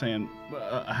 and I was saying,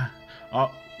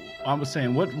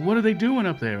 what are they doing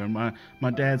up there? And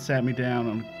my dad sat me down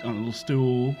on a little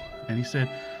stool, and he said,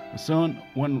 "Son,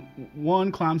 when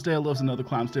one Clymsdale loves another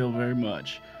Clymsdale very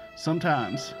much,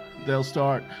 sometimes they'll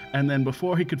start," and then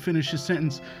before he could finish his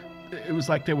sentence, it was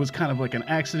like there was kind of like an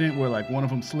accident where like one of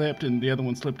them slipped and the other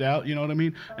one slipped out, you know what I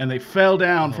mean? And they fell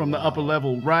down from the upper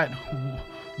level right.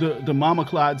 The mama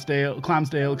Clydesdale,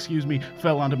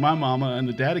 fell onto my mama, and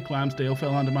the daddy Clymsdale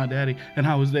fell onto my daddy, and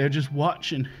I was there just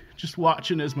watching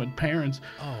as my parents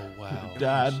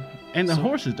died. And the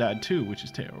horses died too, which is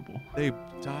terrible. They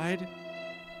died?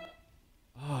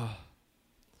 Oh.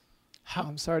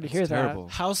 I'm sorry to hear that.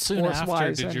 How soon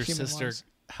after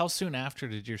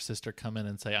did your sister come in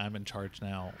and say, "I'm in charge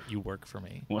now, you work for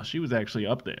me"? Well, she was actually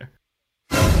up there.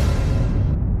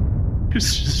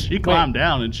 She climbed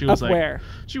down, and she was like, where?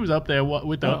 She was up there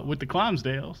with the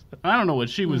Clymsdales. I don't know what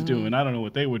she was doing. I don't know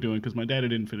what they were doing, because my daddy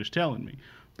didn't finish telling me.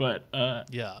 But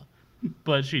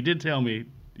but she did tell me,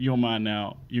 "You're mine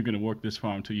now. You're gonna work this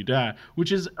farm till you die,"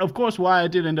 which is, of course, why I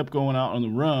did end up going out on the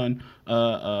run.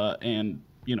 And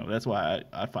that's why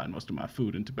I find most of my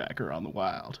food and tobacco on the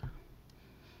wild.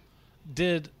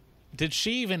 Did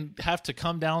she even have to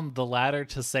come down the ladder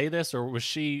to say this, or was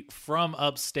she from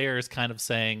upstairs kind of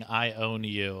saying, "I own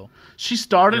you"? She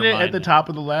started it at the top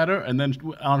of the ladder, and then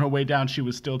on her way down, she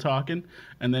was still talking.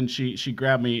 And then she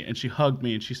grabbed me and she hugged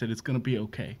me and she said, "It's going to be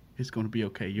okay. It's going to be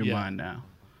okay. You're mine now."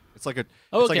 It's like a...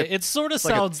 it sort of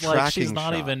sounds like she's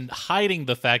not even hiding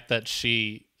the fact that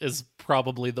she is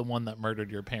probably the one that murdered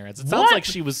your parents. It sounds like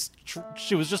she was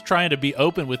just trying to be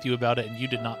open with you about it, and you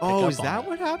did not pick up on it. Oh, is that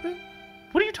what happened?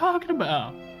 What are you talking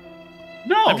about?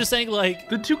 No. I'm just saying, like...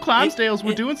 The 2 Clymsdales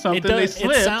were doing something, they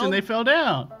slipped, and they fell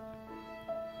down.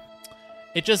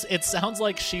 It sounds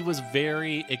like she was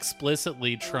very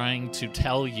explicitly trying to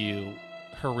tell you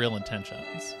her real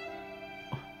intentions.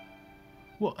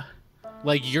 What?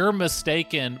 Like, you're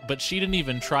mistaken, but she didn't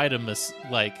even try to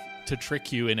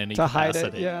trick you in any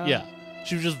capacity. Hide it, yeah.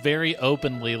 She was just very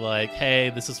openly like, "Hey,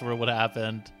 this is sort of what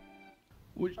happened."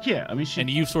 Well, yeah, I mean, and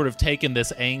you've sort of taken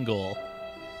this angle.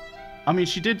 I mean,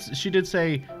 she did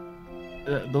say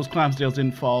those Clymsdales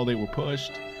didn't fall; they were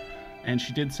pushed, and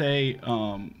she did say,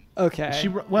 okay.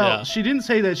 She didn't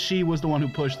say that she was the one who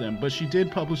pushed them, but she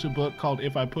did publish a book called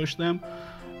 "If I Push Them,"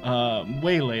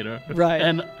 way later, right?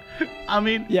 And I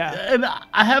mean, and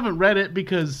I haven't read it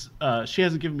because she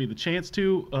hasn't given me the chance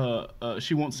to.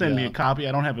 She won't send me a copy.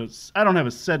 I don't have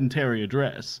a sedentary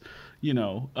address. I'm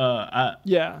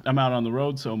out on the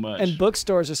road so much. And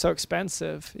bookstores are so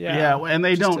expensive. Yeah. Yeah, and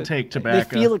they don't take tobacco.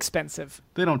 They feel expensive.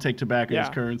 They don't take tobacco as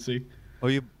currency.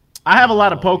 I have a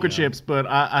lot of poker chips, but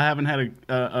I haven't had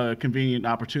a convenient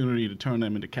opportunity to turn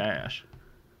them into cash.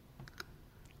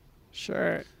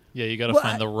 Sure. Yeah, you got to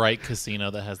find the right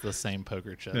casino that has the same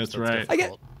poker chips. That's right.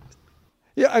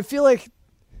 I feel like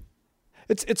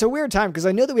it's a weird time because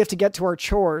I know that we have to get to our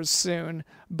chores soon,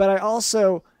 but I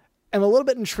also am a little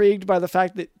bit intrigued by the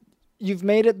fact that you've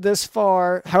made it this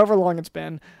far, however long it's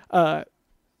been,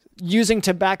 using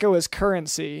tobacco as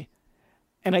currency.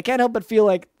 And I can't help but feel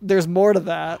like there's more to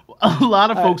that. A lot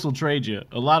of folks will trade you.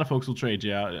 A lot of folks will trade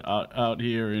you out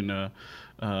here in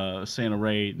Santa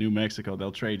Fe, New Mexico.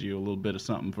 They'll trade you a little bit of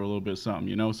something for a little bit of something,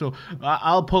 you know. So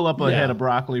I'll pull up a head of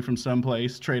broccoli from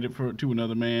someplace, trade it to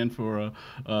another man for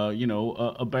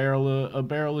a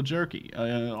barrel of jerky.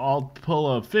 I'll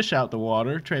pull a fish out the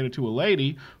water, trade it to a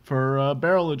lady for a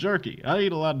barrel of jerky. I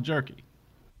eat a lot of jerky.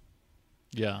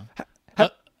 Yeah.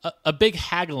 A big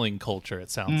haggling culture, it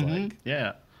sounds like.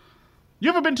 Yeah. You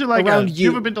ever been to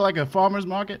like a farmer's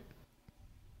market?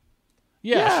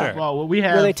 Yeah, sure. Well, what we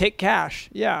have where they take cash.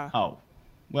 Yeah. Oh.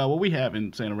 Well, what we have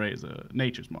in Santa Fe is a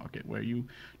nature's market where you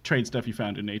trade stuff you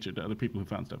found in nature to other people who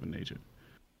found stuff in nature.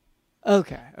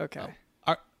 Okay.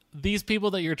 Are these people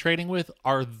that you're trading with,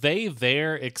 are they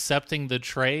there accepting the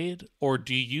trade, or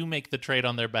do you make the trade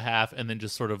on their behalf and then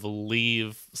just sort of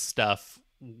leave stuff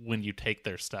when you take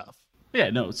their stuff? Yeah,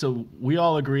 no. So we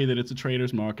all agree that it's a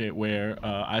trader's market where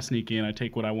I sneak in, I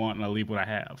take what I want, and I leave what I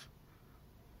have.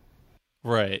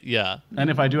 Right, yeah. And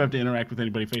if I do have to interact with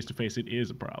anybody face-to-face, it is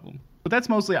a problem. But that's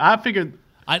mostly, I figured...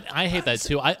 I hate that,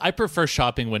 too. I prefer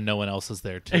shopping when no one else is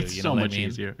there, too. It's so much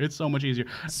easier. It's so much easier.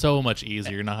 So much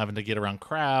easier. You're not having to get around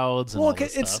crowds and all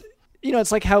this stuff.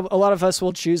 It's like how a lot of us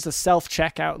will choose the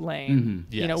self-checkout lane.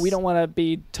 Mm-hmm. Yes. We don't want to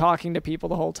be talking to people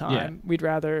the whole time. Yeah. We'd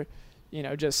rather,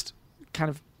 just kind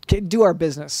of do our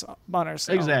business on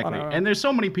ourselves. Exactly. And there's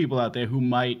so many people out there who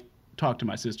might talk to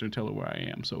my sister and tell her where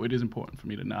I am. So it is important for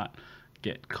me to not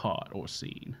get caught or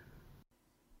seen.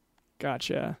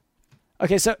 Gotcha.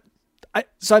 Okay, so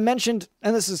I mentioned,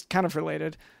 and this is kind of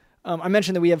related, I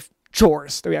mentioned that we have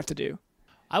chores that we have to do.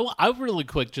 I really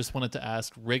quick just wanted to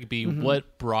ask Rigby,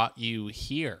 what brought you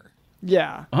here?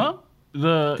 Yeah. Huh?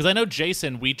 Because I know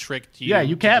Jason, we tricked you. Yeah,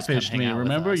 you catfished me.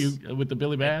 Remember you with the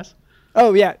Billy Bass?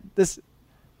 Oh yeah, it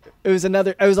was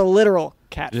a literal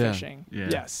catfishing. Yeah.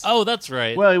 Yes. Oh, that's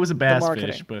right. Well, it was a bass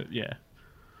fish, but yeah.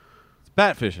 It's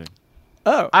bat fishing.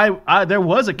 Oh. I there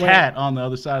was a cat on the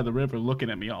other side of the river looking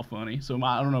at me all funny. So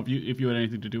I don't know if you had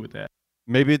anything to do with that.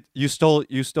 Maybe you stole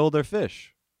their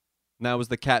fish. And that was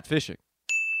the cat fishing.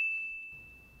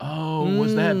 Oh,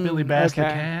 was that Billy Bass the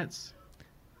cats?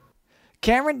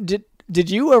 Cameron, did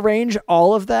you arrange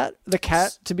all of that, the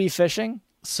cat to be fishing?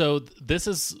 So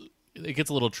it gets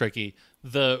a little tricky.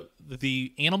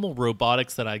 The animal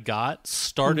robotics that I got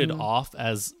started off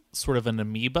as sort of an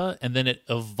amoeba, and then it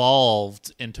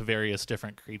evolved into various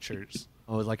different creatures.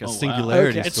 Oh, like a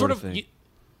singularity wow. It's sort of thing.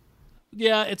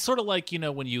 Yeah, it's sort of like,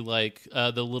 when you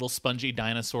the little spongy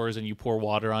dinosaurs and you pour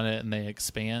water on it and they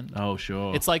expand. Oh,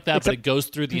 sure. It's like that, but it goes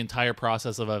through the entire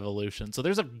process of evolution. So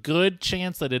there's a good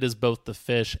chance that it is both the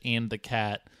fish and the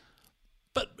cat.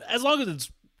 But as long as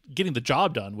it's getting the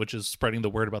job done, which is spreading the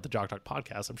word about the Jock Talk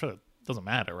podcast, I'm sure it doesn't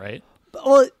matter, right?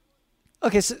 Well,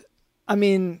 okay, so, I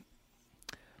mean,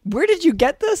 where did you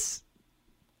get this?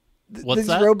 What's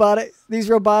that? These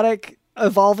robotic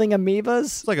evolving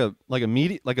amoebas? It's like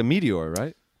a meteor,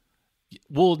 right?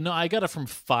 Well, no, I got it from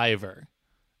Fiverr,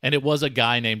 and it was a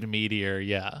guy named Meteor.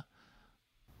 Yeah,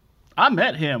 I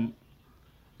met him.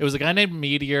 It was a guy named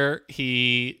Meteor.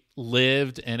 He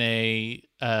lived in a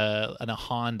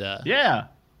Honda. Yeah,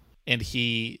 and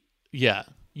you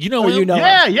know him? You know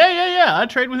him? Yeah. I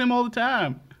trade with him all the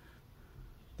time.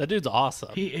 That dude's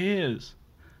awesome. He is.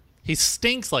 He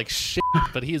stinks like shit,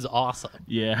 but he's awesome.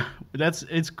 Yeah,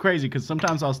 it's crazy because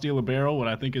sometimes I'll steal a barrel what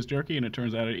I think is jerky, and it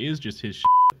turns out it is just his shit.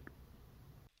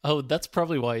 Oh, that's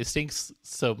probably why he stinks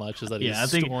so much, is that he's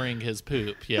storing his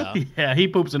poop. Yeah. Yeah, he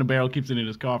poops in a barrel, keeps it in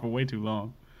his car for way too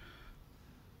long.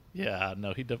 Yeah,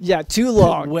 no, he definitely. Yeah, too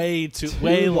long. way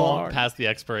long past the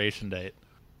expiration date.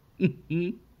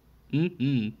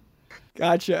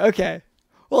 Gotcha. Okay.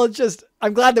 Well,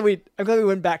 I'm glad we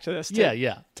went back to this.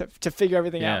 To figure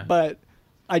everything out. But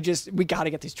we got to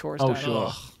get these chores done. Oh, sure.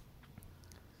 Ugh.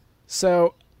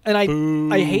 So, and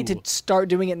I hate to start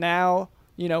doing it now,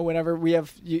 whenever we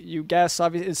have you guests,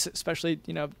 obviously, especially,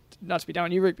 not to be down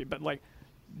on you, Rigby, but like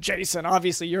Jason,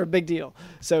 obviously you're a big deal.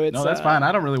 So it's. No, that's fine.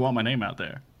 I don't really want my name out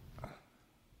there.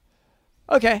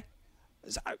 Okay.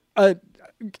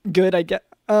 Good, I get.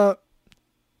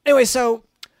 Anyway, so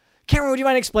Cameron, would you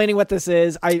mind explaining what this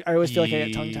is? I always feel like I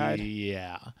get tongue-tied.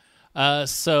 Yeah.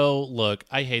 So, look,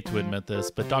 I hate to admit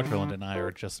this, but Dr. Lind and I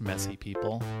are just messy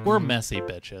people. We're messy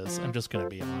bitches. I'm just going to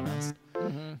be honest.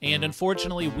 Mm-hmm. And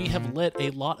unfortunately, we have let a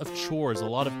lot of chores, a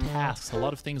lot of tasks, a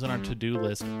lot of things on our to-do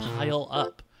list pile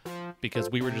up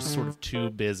because we were just sort of too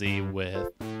busy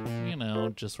with, you know,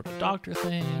 just sort of doctor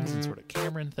things and sort of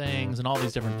Cameron things and all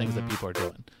these different things that people are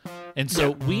doing. And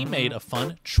so we made a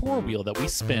fun chore wheel that we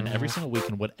spin every single week,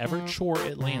 and whatever chore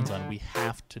it lands on, we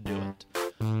have to do it.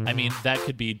 I mean, that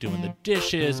could be doing the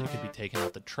dishes, it could be taking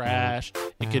out the trash,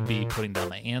 it could be putting down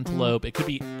the antelope, it could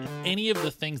be any of the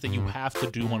things that you have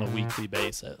to do on a weekly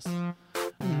basis.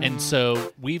 And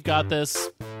so we've got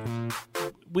this,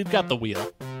 we've got the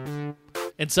wheel.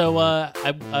 And so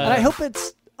and I hope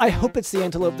it's the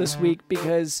antelope this week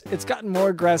because it's gotten more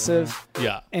aggressive.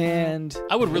 Yeah. And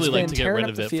I would really like to get rid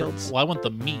of it. Well, I want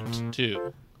the meat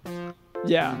too.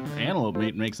 Yeah. Antelope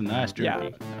meat makes a nice jerky.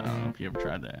 Yeah. I don't know if you ever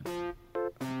tried that.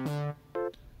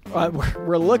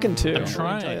 We're looking to. I'm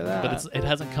trying, but it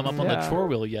hasn't come up on the chore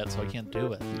wheel yet, so I can't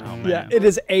do it. Oh, man. Yeah, it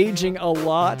is aging a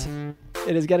lot.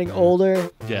 It is getting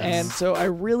older. Yes. And so I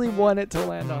really want it to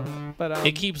land on it. But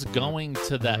it keeps going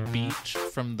to that beach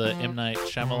from the M. Night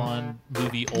Shyamalan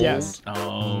movie Old. Yes.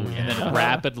 Oh, yeah. And then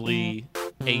rapidly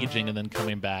aging and then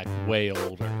coming back way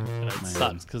older. And it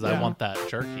sucks because I want that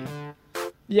jerky.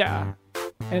 Yeah.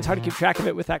 And it's hard to keep track of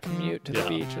it with that commute to the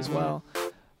beach as well.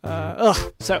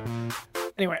 So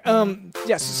anyway,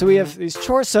 yes, so we have these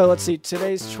chores. So let's see,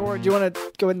 today's chore. Do you want to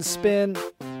go ahead and spin?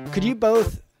 Could you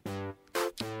both,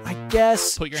 I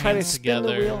guess, put your try hands to spin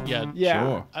together? The wheel?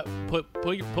 Yeah. Sure.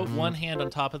 Put one hand on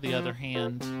top of the other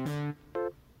hand,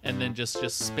 and then just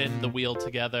spin the wheel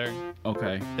together.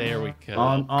 Okay. There we go.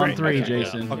 On three, okay.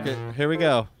 Jason. Okay, here we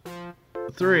go.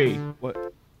 3.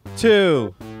 What?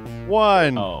 2,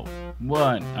 1. Oh,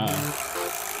 1.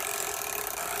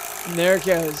 And there it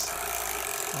goes.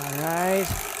 All right.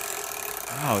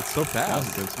 Wow, it's so fast. That was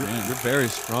a good spin. You're very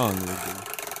strong.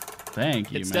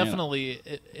 Thank you, it's man.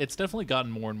 definitely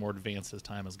gotten more and more advanced as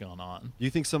time has gone on. Do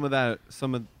you think some of that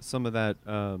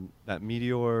that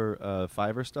Meteor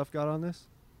Fiverr stuff got on this?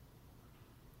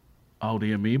 Oh,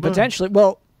 the amoeba? Potentially.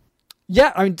 Well,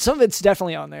 yeah, I mean, some of it's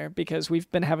definitely on there because we've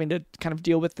been having to kind of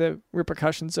deal with the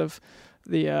repercussions of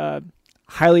the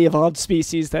highly evolved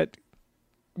species that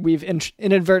we've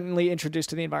inadvertently introduced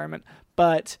to the environment.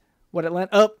 But what it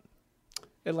landed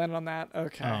on that.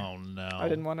 Okay. Oh, no. I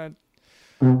didn't want to.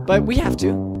 But we have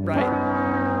to, right?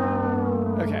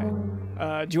 Okay.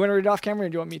 Do you want to read it off camera or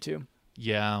do you want me to?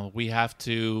 Yeah, we have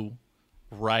to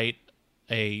write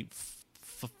a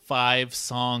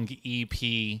 5-song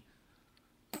EP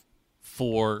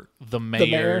for the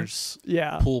mayor's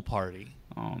pool party.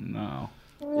 Oh, no.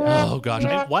 Yeah. Oh, gosh.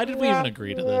 Why did we even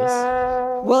agree to this?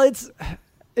 Well, it's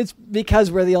because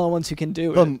we're the only ones who can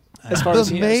do it. As far as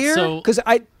the mayor? Because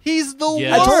he's the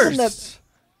worst. I told him that.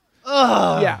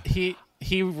 Yeah.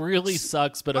 He really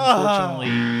sucks, but unfortunately,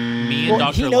 me and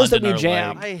Dr. He knows London that we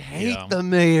jam. I hate the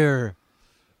mayor.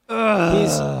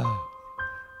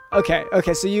 Okay.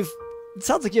 So it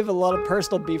sounds like you have a lot of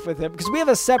personal beef with him because we have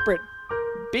a separate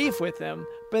beef with him,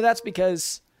 but that's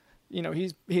because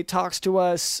he talks to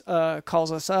us,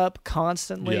 calls us up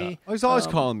constantly. Yeah. Oh, he's always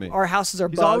calling me. Our houses are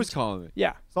bugged. He's always calling me.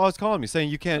 Yeah. He's always calling me saying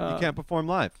you can't perform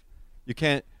live. You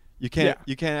can't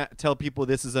tell people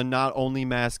this is a not only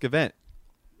mask event.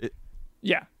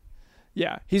 Yeah.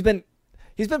 He's been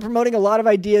promoting a lot of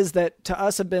ideas that to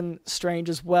us have been strange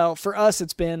as well. For us,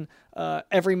 it's been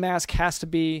every mask has to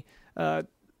be,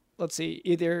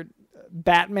 either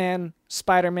Batman,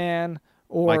 Spider-Man,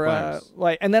 or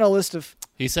and then a list of.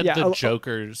 He said the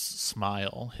Joker's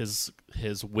smile, his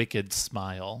wicked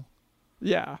smile.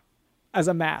 Yeah, as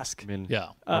a mask. I mean,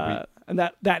 and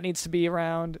that needs to be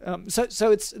around.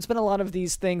 So it's been a lot of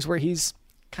these things where he's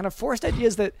kind of forced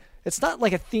ideas that it's not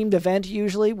like a themed event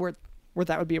usually where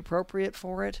that would be appropriate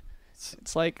for it.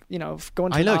 It's like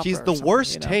going to. I know he's the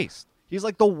worst taste. He's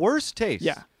like the worst taste.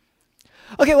 Yeah.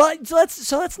 Okay, well,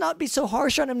 let's not be so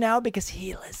harsh on him now because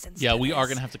he listens. Yeah, to we this. are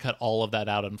going to have to cut all of that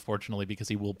out, unfortunately, because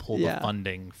he will pull the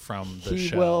funding from the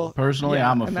show. Will. Personally,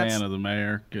 I'm a fan of the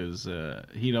mayor because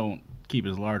he don't keep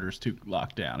his larders too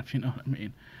locked down, if you know what I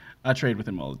mean. I trade with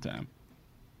him all the time.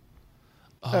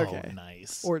 Oh, okay.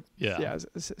 Nice. Or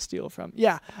steal from.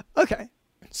 Yeah. Okay.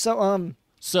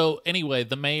 So anyway,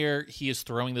 the mayor, he is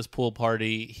throwing this pool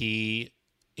party.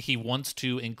 He wants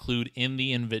to include in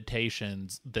the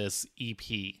invitations this EP.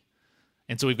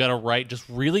 And so we've got to write just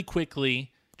really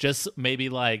quickly, just maybe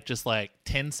like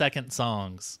 10-second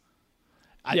songs.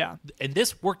 And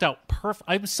this worked out perfect.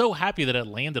 I'm so happy that it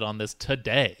landed on this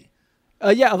today.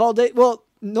 Of all day. Well,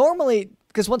 normally,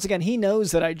 because once again, he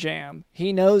knows that I jam.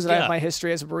 He knows that I have my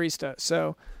history as a barista.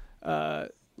 So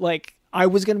like I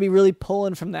was going to be really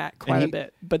pulling from that quite a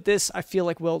bit. But this, I feel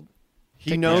like will.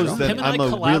 He knows that I'm a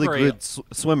really good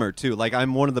swimmer too. Like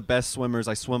I'm one of the best swimmers.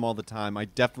 I swim all the time. I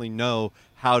definitely know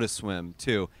how to swim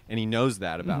too, and he knows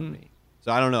that about me.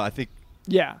 So I don't know. I think.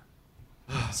 Yeah.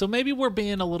 So maybe we're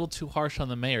being a little too harsh on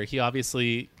the mayor. He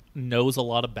obviously knows a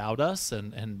lot about us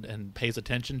and pays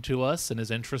attention to us and is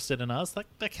interested in us.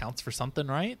 That counts for something,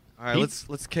 right? All right,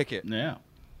 let's kick it. Yeah.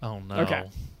 Oh no. Okay.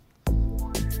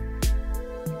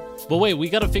 Well, wait. We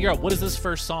got to figure out what is this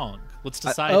first song. Let's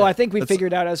decide. I think we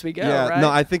figured out as we go. Yeah. Right? No,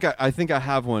 I think I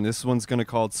have one. This one's gonna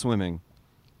called Swimming.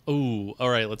 Ooh. All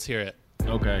right. Let's hear it.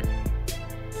 Okay.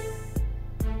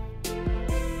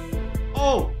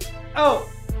 Oh, oh,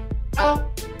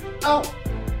 oh, oh.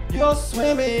 You're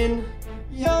swimming.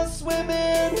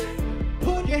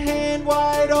 Put your hand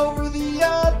wide over the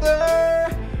other.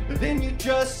 Then you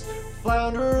just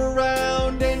flounder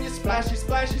around and you splashy,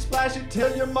 splashy, splash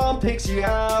until your mom picks you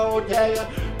out. Yeah.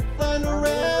 Flounder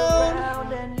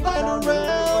around.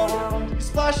 You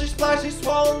splashy, splashy,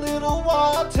 swallow a little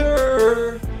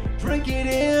water. Drink it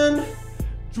in,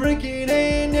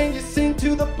 and you sink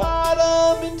to the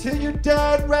bottom until your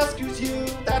dad rescues you.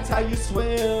 That's how you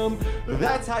swim. Your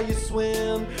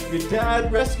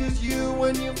dad rescues you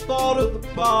when you fall to the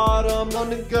bottom.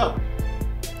 London, go.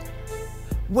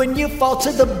 When you fall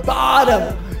to the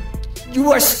bottom,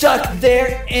 you are stuck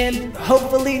there and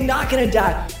hopefully not gonna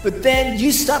die. But then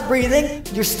you stop breathing,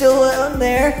 you're still in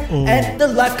there, and the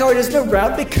lifeguard isn't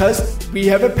around because we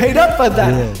haven't paid up for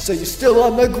that. Yeah. So you're still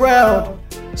on the ground,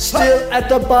 still at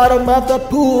the bottom of the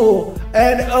pool.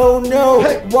 And oh no,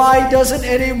 why doesn't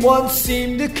anyone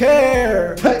seem to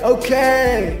care?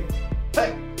 Okay.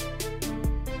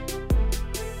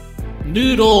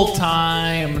 Noodle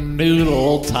time.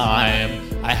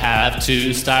 I have 2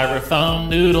 styrofoam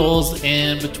noodles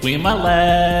in between my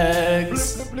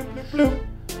legs.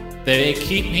 They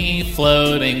keep me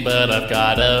floating, but I've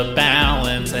got to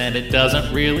balance, and it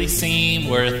doesn't really seem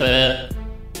worth it.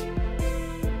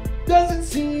 Doesn't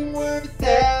seem worth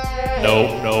it.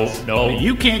 No.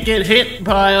 You can't get hit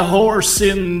by a horse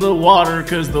in the water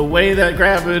because the way that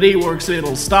gravity works,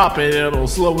 it'll stop it, it'll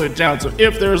slow it down. So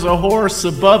if there's a horse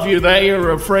above you that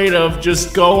you're afraid of,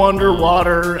 just go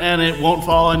underwater and it won't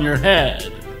fall on your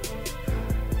head.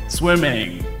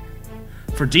 Swimming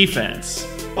for defense.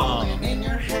 Falling in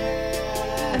your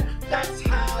head. That's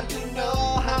how you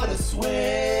know how to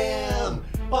swim.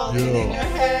 Falling in your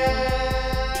head.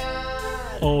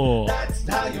 Oh. That's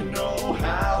how you know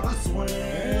how to swim.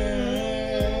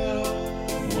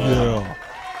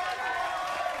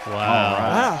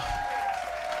 Wow.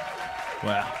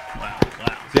 Wow.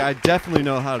 See, I definitely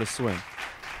know how to swim.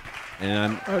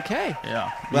 And I'm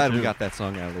glad we got that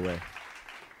song out of the way.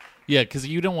 Yeah, because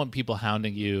you don't want people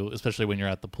hounding you, especially when you're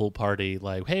at the pool party,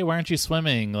 like, hey, why aren't you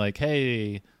swimming? Like,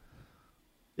 hey.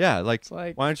 Yeah, like,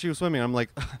 why aren't you swimming? I'm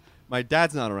like, my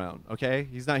dad's not around, okay?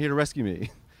 He's not here to rescue me.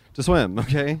 To swim,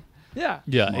 okay? Yeah.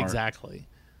 Yeah, exactly.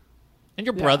 And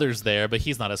your brother's there, but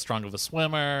he's not as strong of a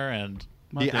swimmer, and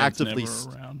he actively.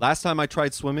 Last time I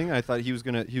tried swimming, I thought he was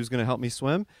gonna help me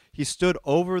swim. He stood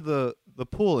over the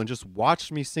pool and just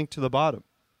watched me sink to the bottom.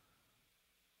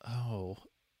 Oh,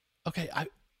 okay.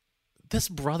 This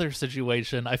brother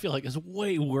situation, I feel like, is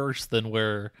way worse than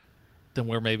we're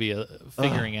maybe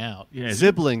figuring out. Yeah,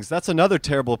 siblings. That's another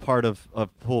terrible part of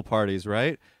pool parties,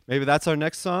 right? Maybe that's our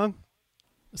next song.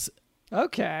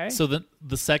 Okay. So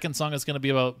the second song is going to be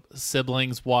about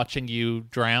siblings watching you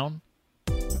drown.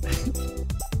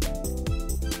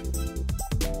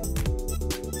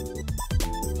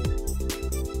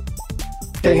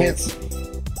 Dance.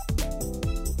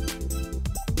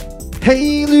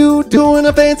 Hey, you doing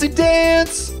a fancy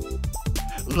dance?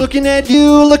 Looking at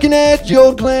you, looking at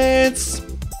your glance.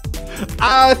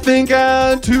 I think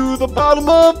I'm to the bottom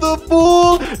of the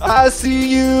pool. I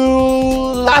see you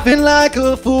laughing like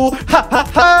a fool. Ha ha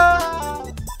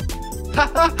ha.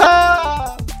 Ha ha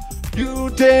ha. You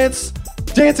dance,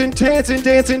 dancing,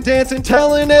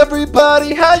 telling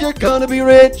everybody how you're gonna be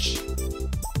rich.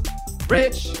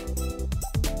 Rich.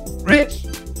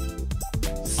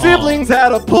 Siblings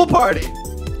at a pool party.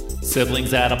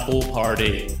 Siblings at a pool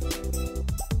party.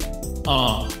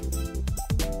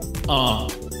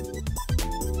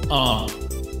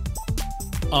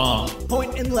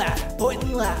 Point and laugh, point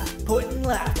and laugh, point and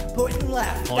laugh, point and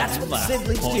laugh. That's what the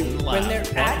siblings do when they're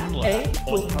at a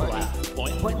pool party.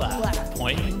 Point and laugh,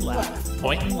 point and laugh,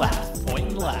 point and laugh, point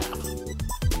and laugh.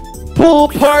 Pool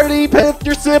party with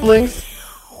your siblings.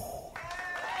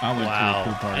 I went to a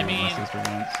pool party with my sister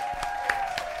once.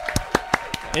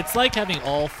 It's like having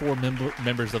all 4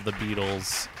 members of the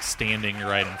Beatles standing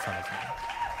right in front of me.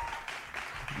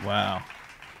 Wow.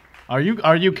 Are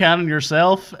you counting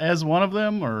yourself as one of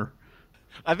them, or?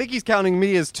 I think he's counting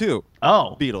me as two.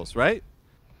 Oh, Beatles, right?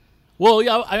 Well,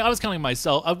 yeah, I was counting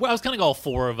myself. I was counting all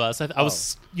four of us. I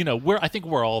was, I think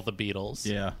we're all the Beatles.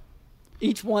 Yeah.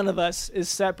 Each one of us is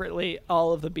separately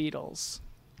all of the Beatles.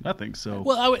 I think so.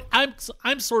 Well,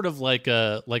 I'm sort of like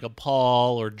a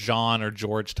Paul or John or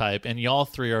George type, and y'all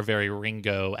three are very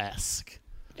Ringo-esque.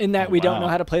 In that we don't know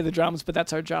how to play the drums, but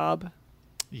that's our job.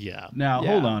 Yeah. Now,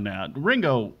 hold on now.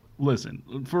 Ringo,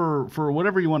 listen, for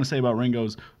whatever you want to say about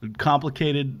Ringo's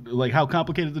complicated, like how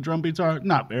complicated the drum beats are,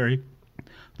 not very.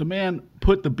 The man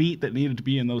put the beat that needed to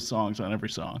be in those songs on every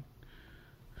song.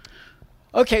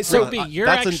 Okay, so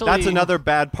that's another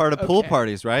bad part of pool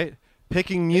parties, right?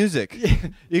 Picking music.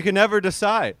 You can never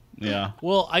decide. Yeah.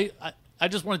 Well, I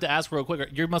just wanted to ask real quick.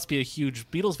 You must be a huge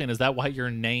Beatles fan. Is that why you're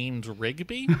named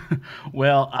Rigby?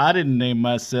 Well, I didn't name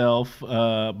myself,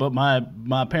 but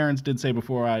my parents did say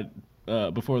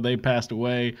before they passed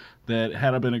away that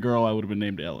had I been a girl, I would have been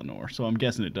named Eleanor. So I'm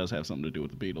guessing it does have something to do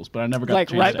with the Beatles. But I never got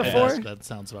to right before that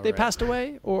sounds about they right. passed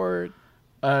away, or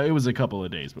it was a couple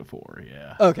of days before.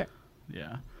 Yeah. Okay.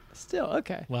 Yeah. Still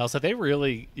okay. Well, so they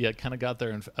really kind of got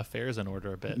their affairs in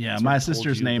order a bit. Yeah, my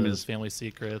sister's name is Family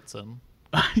Secrets and.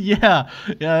 Yeah,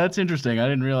 that's interesting. I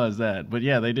didn't realize that, but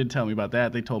yeah, they did tell me about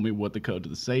that. They told me what the code to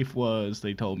the safe was.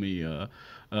 They told me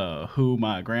who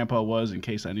my grandpa was in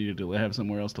case I needed to have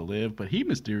somewhere else to live. But he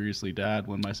mysteriously died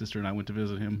when my sister and I went to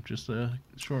visit him just a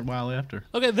short while after.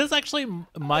 Okay, this actually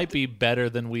might be better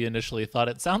than we initially thought.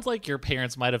 It sounds like your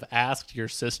parents might have asked your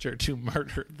sister to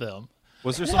murder them.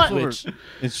 Was there some sort of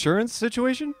insurance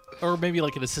situation? Or maybe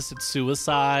like an assisted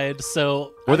suicide.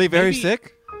 So were they very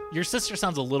sick? Your sister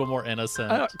sounds a little more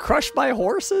innocent. Crushed by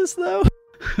horses, though?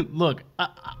 Look,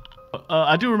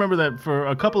 I do remember that for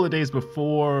a couple of days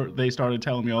before they started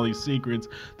telling me all these secrets,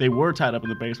 they were tied up in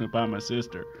the basement by my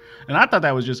sister. And I thought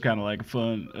that was just kind of like a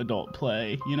fun adult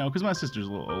play, because my sister's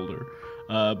a little older.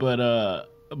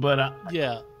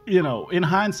 Yeah. In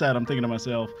hindsight, I'm thinking to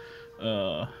myself,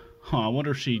 I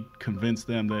wonder if she convinced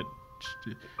them that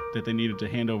they needed to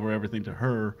hand over everything to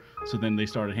her, so then they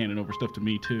started handing over stuff to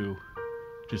me too.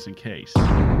 Just in case.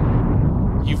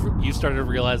 You started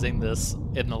realizing this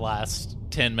in the last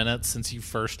 10 minutes since you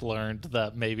first learned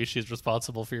that maybe she's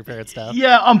responsible for your parents' death?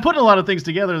 Yeah, I'm putting a lot of things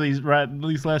together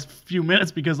these last few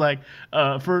minutes because,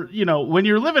 when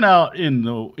you're living out in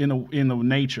the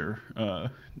nature,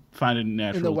 finding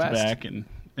natural tobacco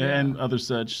and other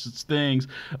such things,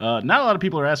 not a lot of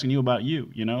people are asking you about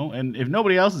you, and if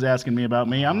nobody else is asking me about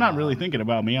me, I'm not really thinking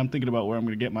about me. I'm thinking about where I'm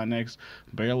going to get my next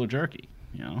barrel of jerky.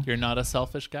 You're not a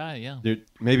selfish guy, yeah.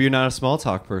 Maybe you're not a small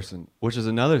talk person, which is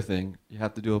another thing. You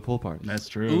have to do a pool party. That's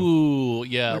true. Ooh,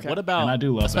 yeah. Okay. What about, and I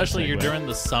do love especially you're during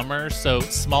the summer, so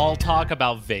small talk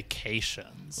about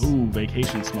vacations. Ooh,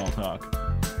 vacation small talk.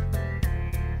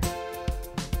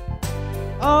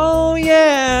 Oh,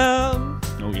 yeah.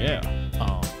 Oh, yeah.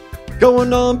 Oh.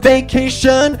 Going on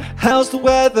vacation, how's the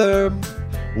weather?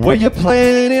 Where you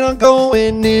planning on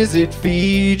going? Is it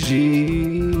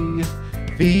Fiji?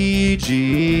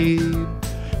 Fiji.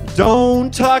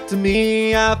 Don't talk to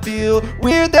me. I feel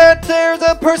weird that there's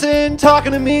a person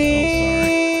talking to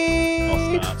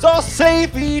me. So I'll say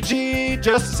Fiji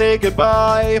just to say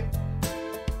goodbye.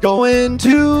 Going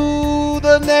to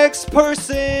the next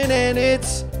person and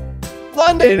it's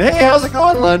London. Hey, how's it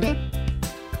going, London?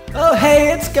 Oh,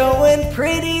 hey, it's going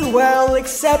pretty well,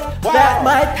 except that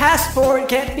my passport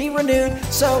can't be renewed.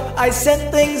 So I sent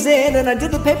things in and I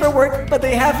did the paperwork, but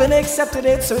they haven't accepted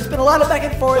it. So it's been a lot of back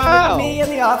and forth with me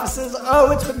and the offices.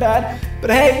 Oh, it's been bad. But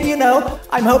hey,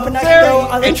 I'm hoping I can go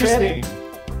on the trip.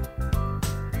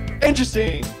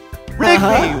 Interesting.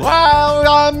 Rigby, while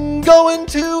I'm going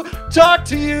to talk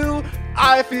to you,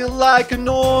 I feel like a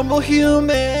normal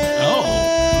human.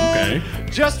 Oh, okay.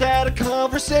 Just had a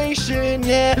conversation,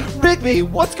 yeah. Rigby,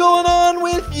 what's going on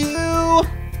with you?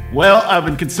 Well, I've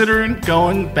been considering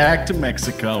going back to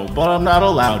Mexico, but I'm not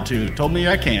allowed to. Told me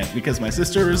I can't because my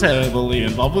sister is heavily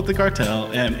involved with the cartel,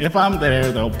 and if I'm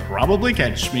there, they'll probably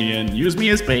catch me and use me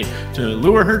as bait to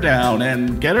lure her down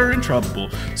and get her in trouble.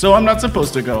 So I'm not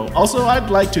supposed to go. Also, I'd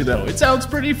like to, though. It sounds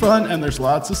pretty fun, and there's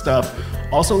lots of stuff.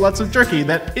 Also, lots of jerky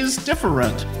that is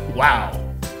different. Wow.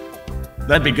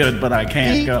 That'd be good, but I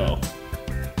can't go.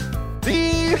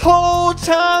 The whole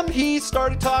time he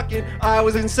started talking, I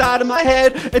was inside of my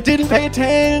head and didn't pay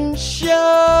attention.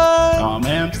 Aw,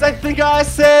 man. Because I think I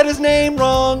said his name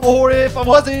wrong, or if I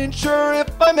wasn't sure if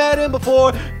I met him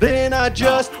before, then I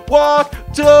just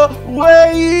walked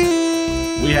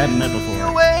away. We hadn't met before.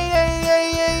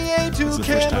 Away to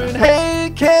Cameron.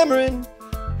 Hey, Cameron,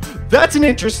 that's an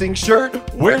interesting shirt.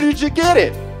 Where did you get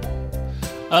it?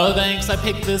 oh, thanks, I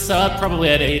picked this up probably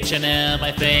at H&M,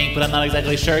 I think, but I'm not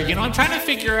exactly sure. I'm trying to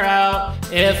figure out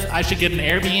if I should get an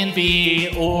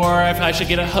Airbnb or if I should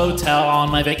get a hotel on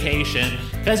my vacation.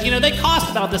 Because, they cost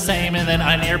about the same, and then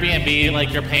on an Airbnb,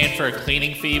 like, you're paying for a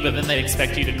cleaning fee, but then they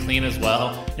expect you to clean as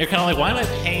well. You're kind of like, why am I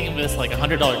paying this, like,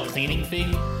 $100 cleaning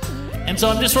fee? And so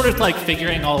I'm just sort of, like,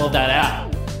 figuring all of that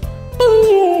out.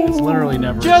 It's literally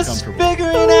never just comfortable.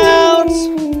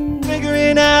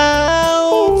 Figuring out.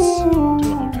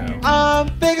 I'm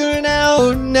figuring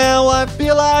out now. I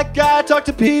feel like I talk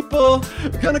to people.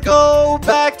 Gonna go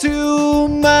back to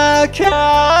my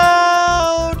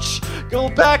couch. Go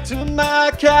back to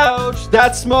my couch.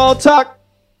 That's small talk.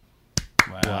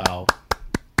 Wow.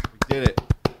 We did it.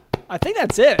 I think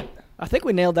that's it. I think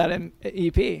we nailed that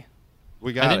EP.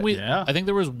 We got it. I think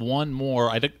there was one more.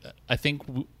 I think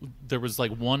there was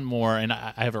like one more, and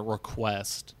I have a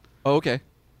request. Oh, okay.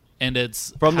 And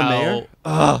it's from the mayor.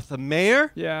 The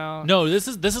mayor? Yeah. No, this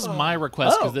is my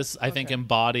request because this I think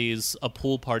embodies a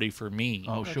pool party for me.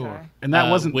 Oh, sure. And that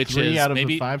wasn't which 3 out of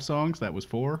maybe, the 5 songs. That was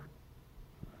 4.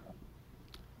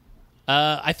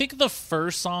 I think the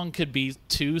first song could be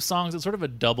 2 songs. It's sort of a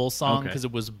double song because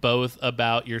it was both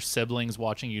about your siblings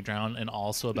watching you drown and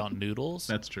also about noodles.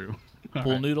 That's true.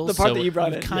 Pool noodles. The part that you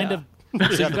brought in. Kind of.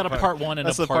 So you've got a part 1 and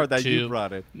That's a part 2. That's the part that you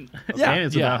brought in. Yeah. And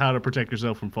it's about how to protect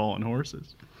yourself from falling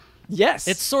horses. Yes.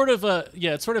 It's sort of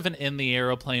an in the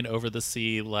aeroplane over the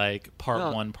sea, like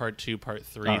part 1, part 2, part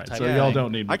 3 right, type so of y'all thing.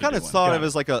 don't need me I kind to of do one. thought of it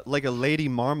as like a Lady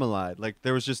Marmalade. Like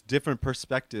there was just different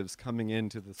perspectives coming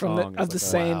into the song. Of the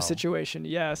same situation,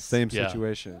 yes. Same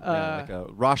situation. Like a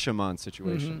Rashomon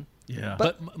situation. Mm-hmm. Yeah.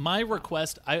 But my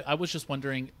request, I was just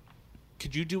wondering,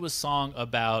 could you do a song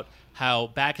about how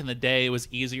back in the day it was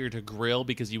easier to grill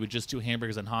because you would just do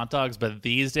hamburgers and hot dogs, but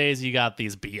these days you got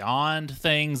these beyond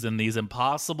things and these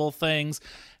impossible things,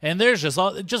 and there's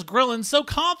just grilling's so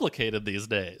complicated these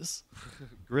days.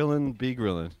 Grillin', be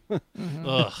grillin'. Mm-hmm.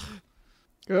 Ugh.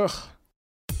 Ugh. All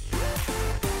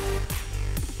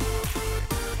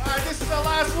right, this is our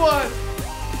last one.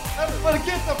 Everybody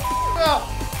get the up.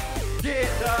 Get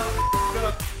the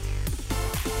up.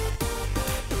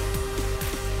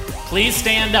 Please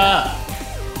stand up.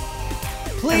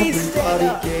 Please stand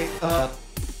up. Get up.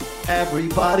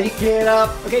 Everybody get up.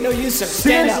 Okay, no, you, sir.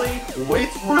 Stand Seriously,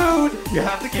 it's rude. You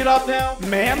have to get up now. up.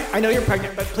 Ma'am, I know you're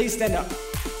pregnant, but please stand up.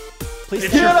 Please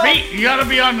It's stand your up. feet. You gotta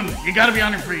be on them. You gotta be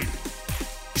on your feet.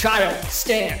 Child,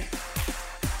 stand.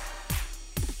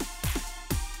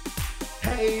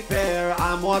 Hey there,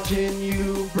 I'm watching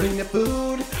you bring the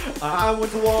food. I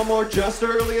went to Walmart just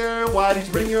earlier. Why did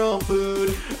you bring your own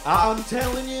food? I'm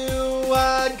telling you,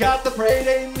 I got the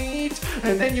Friday meat,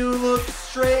 and then you look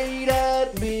straight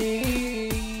at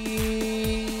me.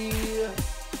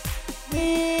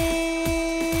 Meat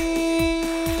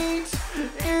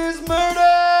is murder.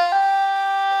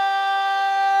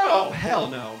 Oh hell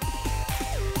no.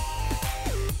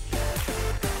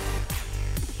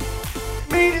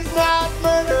 Meat is not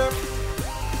murder.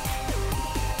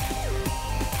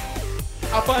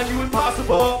 I'll find you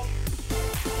impossible.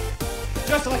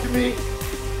 Just like me.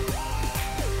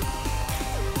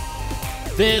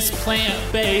 This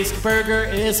plant-based burger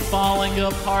is falling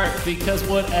apart because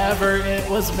whatever it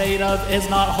was made of is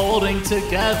not holding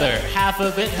together. Half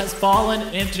of it has fallen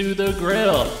into the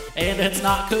grill, and it's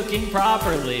not cooking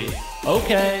properly.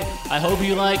 Okay, I hope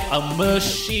you like a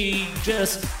mushy,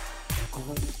 just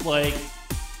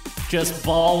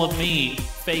ball of meat,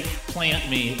 fake plant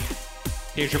meat.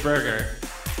 Here's your burger.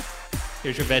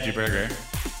 Here's your veggie burger.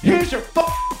 Here's your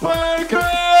burger.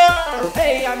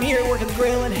 Hey, I'm here working the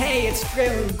grill, and hey, it's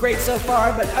great so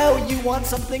far, but oh, you want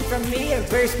something from me? It's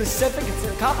very specific, it's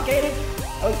very complicated.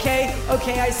 Okay,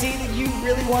 I see that you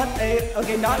really want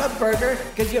not a burger,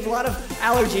 because you have a lot of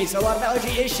allergies, a lot of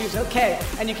allergy issues, okay,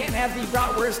 and you can't have the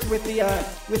bratwurst with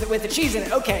the cheese in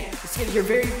it, okay, you're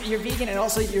vegan and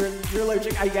also you're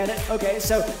allergic, I get it, okay,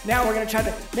 so now we're gonna try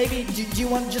to, maybe, do you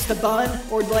want just a bun,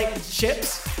 or like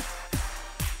chips?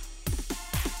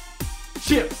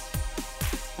 Chips.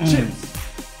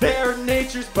 They're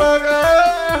nature's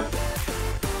burger.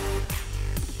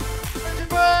 Nature's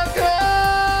burger.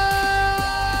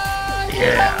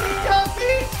 Yeah.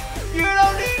 You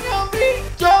don't need your meat.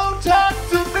 Don't talk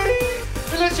to me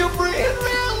unless you bring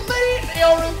real meat.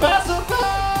 You're impossible.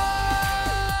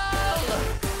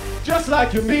 Just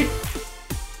like your meat.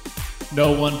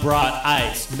 No one brought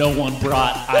ice. No one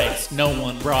brought ice. No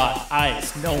one brought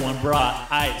ice. No one brought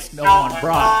ice. No one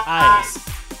brought ice.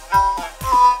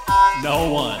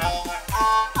 No one.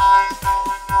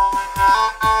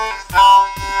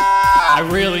 I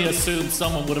really assumed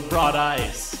someone would have brought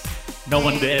ice. No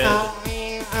one did.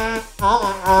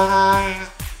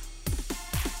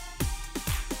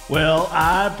 Well,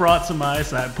 I brought some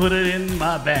ice. I put it in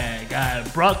my bag. I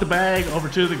brought the bag over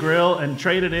to the grill and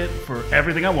traded it for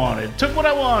everything I wanted. Took what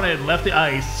I wanted, left the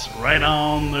ice right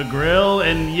on the grill,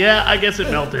 and yeah, I guess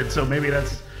it melted. So maybe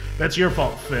that's your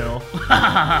fault, Phil.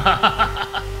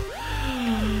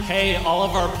 Hey, all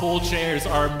of our pool chairs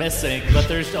are missing, but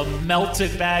there's a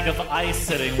melted bag of ice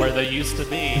sitting where they used to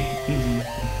be.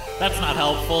 That's not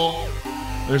helpful.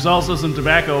 There's also some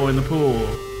tobacco in the pool,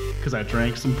 because I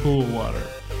drank some pool water.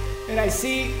 And I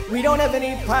see we don't have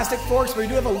any plastic forks, but we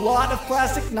do have a lot of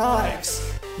plastic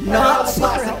knives. Not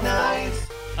plastic knives.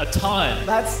 A ton.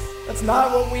 That's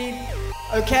not what we...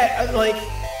 Okay,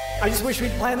 I just wish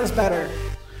we'd planned this better.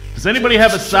 Does anybody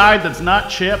have a side that's not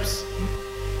chips?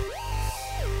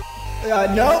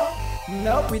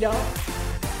 Nope, we don't.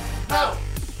 No.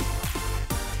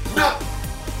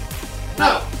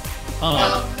 No.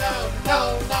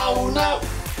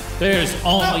 There's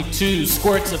only 2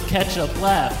 squirts of ketchup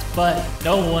left, but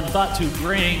no one thought to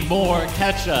bring more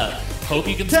ketchup. Hope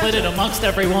you can split it amongst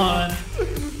everyone.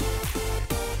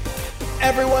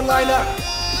 Everyone line up.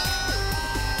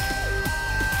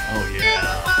 Oh,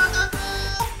 yeah.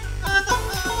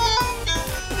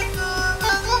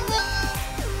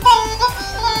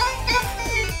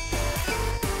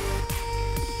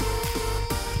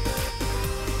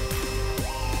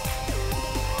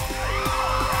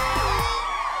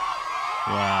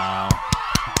 Wow.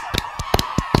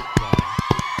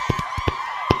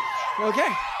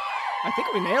 Okay. I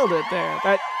think we nailed it there.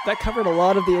 That covered a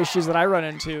lot of the issues that I run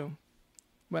into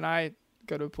when I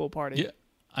go to a pool party. Yeah.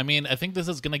 I mean, I think this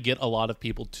is going to get a lot of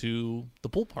people to the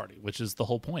pool party, which is the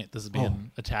whole point. This is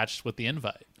being attached with the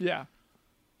invite. Yeah.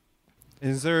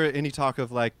 Is there any talk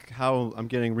of like how I'm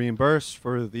getting reimbursed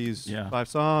for these 5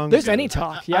 songs? There's any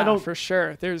talk, for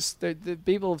sure. The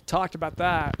people have talked about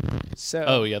that. So.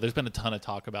 Oh yeah, there's been a ton of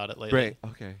talk about it lately. Great.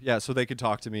 Okay. Yeah, so they could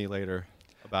talk to me later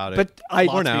about it. But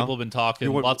lots of people have been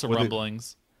talking. Lots of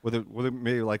rumblings. Would it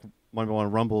maybe like want to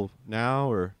rumble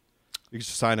now, or you can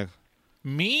just sign a?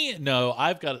 Me? No,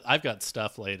 I've got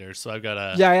stuff later, so I've got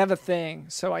to. Yeah, I have a thing,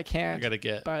 so I can't. I got to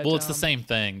get. But, it's the same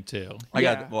thing too.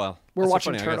 We're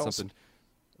watching Turtles. I got something.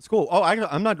 It's cool. Oh,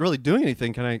 I'm not really doing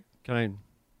anything. Can I come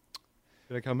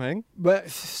hang?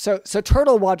 But so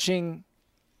turtle watching.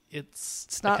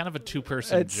 It's not kind of a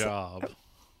 2-person job.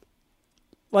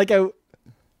 No,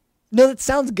 that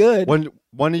sounds good.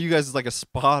 One of you guys is like a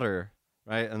spotter,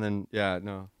 right? And then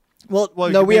no. Well,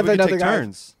 no, we have another guy.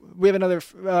 Turns. We have another.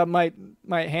 My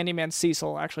handyman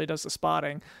Cecil actually does the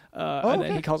spotting, and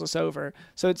then he calls us over.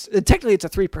 So technically it's a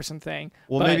 3-person thing.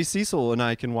 Well, maybe Cecil and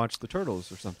I can watch the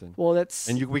Turtles or something. Well, that's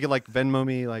we could like Venmo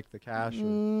me like the cash.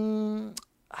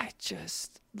 I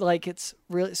just it's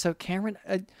really so Cameron.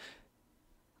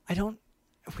 I don't.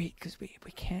 Because we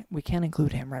can't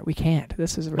include him, right? We can't.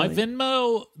 This is really... My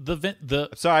Venmo. The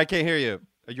sorry, I can't hear you.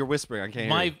 You're whispering. I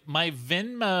can't hear you. My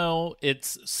Venmo.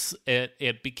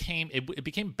 It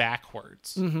became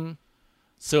backwards. Mm-hmm.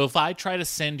 So if I try to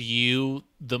send you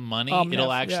the money,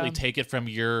 it'll actually take it from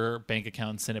your bank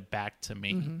account and send it back to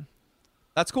me. Mm-hmm.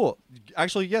 That's cool.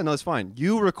 Actually, no, it's fine.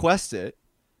 You request it,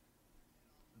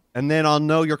 and then I'll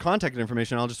know your contact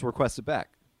information. I'll just request it back.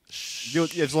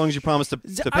 As long as you promise to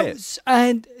pay it.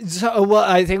 And so,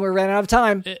 I think we're running out of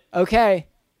time. Okay.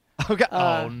 Okay.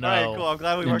 Oh no. All right, cool. I'm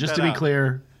glad we worked just that to be out.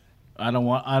 clear, I don't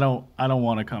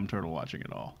want to come turtle watching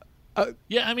at all.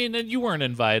 Yeah, I mean, you weren't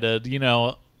invited. Okay,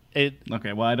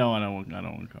 well, I don't want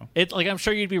to go. I'm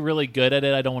sure you'd be really good at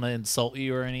it. I don't want to insult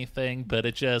you or anything, but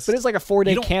it just. But it's like a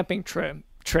 4-day camping trip.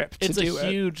 It's a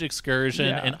huge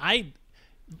excursion, and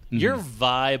your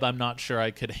vibe, I'm not sure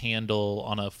I could handle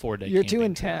on a 4-day. You're too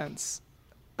intense.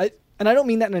 And I don't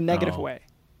mean that in a negative way.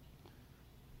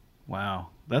 Wow,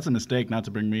 that's a mistake not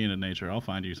to bring me into nature. I'll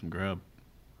find you some grub.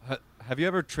 Have you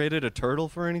ever traded a turtle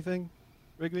for anything,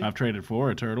 Wrigley? I've traded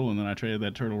for a turtle, and then I traded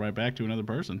that turtle right back to another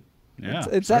person. Yeah,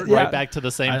 right back to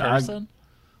the same person.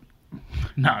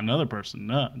 No, another person.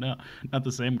 No, not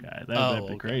the same guy. That'd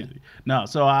be crazy. No,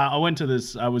 so I went to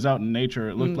this. I was out in nature.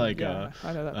 It looked like. I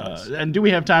know that place. And do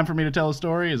we have time for me to tell a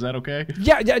story? Is that okay?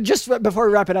 Yeah. Just before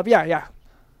we wrap it up. Yeah.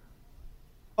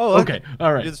 Oh, okay.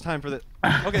 All right. There's time for this.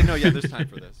 Okay, no, there's time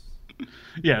for this.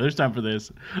 Yeah, there's time for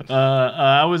this.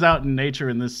 I was out in nature,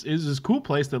 and this is this cool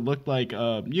place that looked like,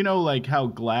 like how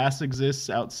glass exists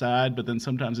outside, but then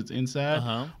sometimes it's inside.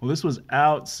 Uh-huh. Well, this was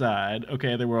outside.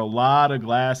 Okay, there were a lot of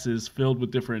glasses filled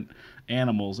with different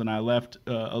animals, and I left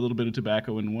a little bit of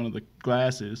tobacco in one of the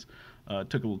glasses.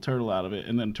 Took a little turtle out of it,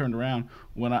 and then turned around.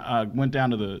 When I went down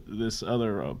to this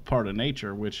other part of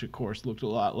nature, which of course looked a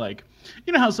lot like,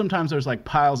 how sometimes there's like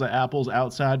piles of apples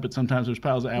outside, but sometimes there's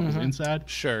piles of apples inside.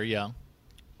 Sure, yeah.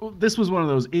 this was one of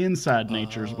those inside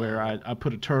natures where I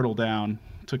put a turtle down,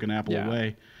 took an apple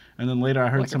away, and then later I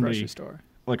heard somebody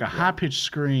like a high-pitched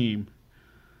scream,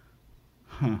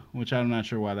 which I'm not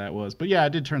sure why that was. But yeah, I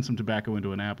did turn some tobacco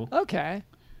into an apple. Okay.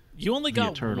 You only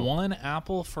got one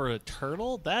apple for a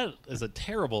turtle? That is a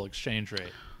terrible exchange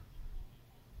rate.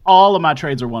 All of my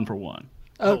trades are 1 for 1.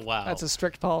 Oh, wow. That's a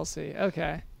strict policy.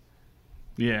 Okay.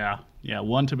 Yeah.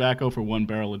 1 tobacco for 1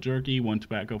 barrel of jerky, 1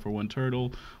 tobacco for 1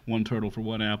 turtle, 1 turtle for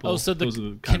 1 apple. Oh, so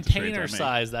the container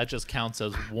size, that just counts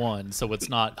as 1, so it's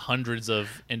not hundreds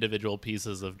of individual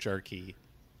pieces of jerky.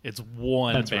 It's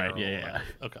 1 That's barrel. Right, yeah.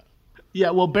 Okay.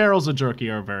 Yeah, well, barrels of jerky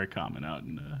are very common out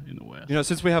in the West.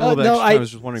 Since we have a little bit extra time, I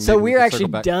was just wondering. So we're actually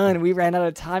done. We ran out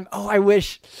of time. Oh, I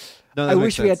wish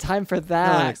we had time for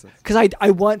that. Because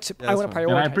I want to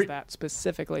prioritize that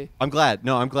specifically. I'm glad.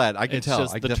 No, I'm glad. I can it's tell.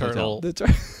 Just I can the turtle. Tell.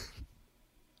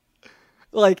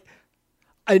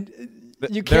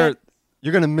 You can't.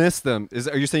 You're gonna miss them.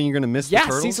 Are you saying you're gonna miss the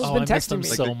turtles? Cecil's been texting me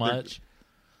so much.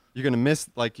 You're gonna miss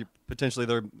potentially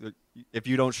if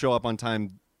you don't show up on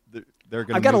time. They're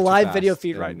gonna. I've got a live video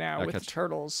feed right now with the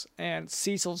turtles, and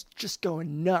Cecil's just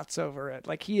going nuts over it.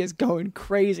 Like, he is going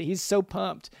crazy. He's so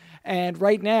pumped. And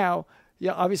right now,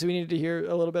 obviously we needed to hear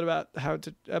a little bit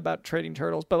about trading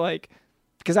turtles, but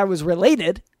because I was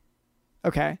related,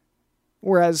 okay.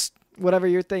 Whereas whatever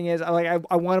your thing is, I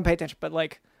want to pay attention, but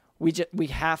we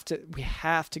have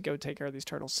to go take care of these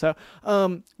turtles. So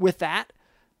with that.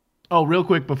 Oh, real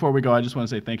quick before we go, I just want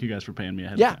to say thank you guys for paying me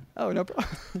ahead of time. Oh, no problem.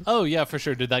 Oh, yeah, for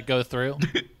sure. Did that go through?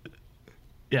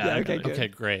 Yeah. Okay, good. Okay,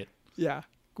 great. Yeah.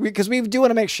 Because we do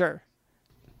want to make sure.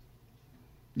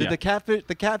 Did the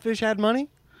catfish had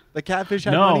money? The catfish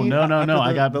had money? No.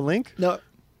 I got the link? No,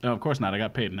 of course not. I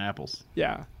got paid in apples.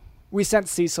 Yeah. We sent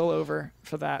Cecil over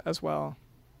for that as well.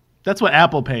 That's what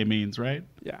Apple Pay means, right?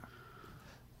 Yeah.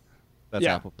 That's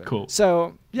Apple Pay. Cool.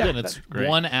 So, yeah. And it's great.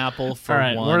 1 apple for all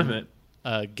right, one worth it.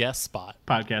 Guest spot.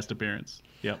 Podcast appearance.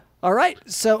 Yep. All right.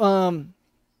 So,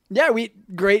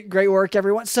 great work,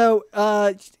 everyone. So,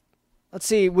 let's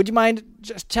see. Would you mind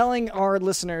just telling our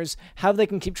listeners how they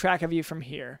can keep track of you from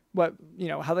here?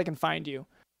 How they can find you?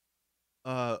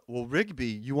 Well, Rigby,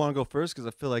 you want to go first? Because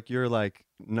I feel like you're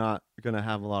not going to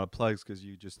have a lot of plugs because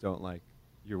you just don't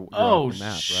you're off the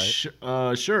map,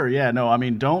 right? Sure. Yeah. No, I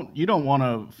mean, you don't want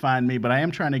to find me, but I am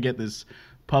trying to get this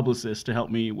publicist to help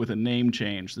me with a name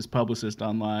change. This publicist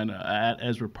online at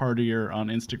Ezra Partier on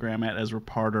Instagram, at Ezra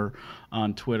Parter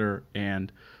on Twitter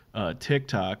and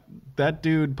TikTok. That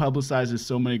dude publicizes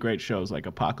so many great shows like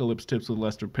Apocalypse Tips with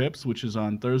Lester Pips, which is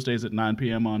on Thursdays at 9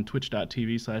 p.m. on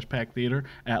twitch.tv/Pack Theater,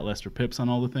 at Lester Pips on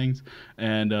all the things.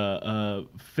 And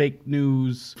Fake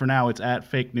News, for now it's at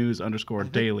Fake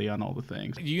News_daily on all the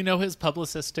things. You know his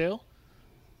publicist too?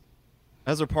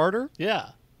 Ezra Parter?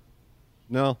 Yeah.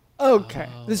 No. Okay.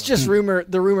 This is just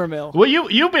the rumor mill. Well,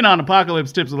 you've been on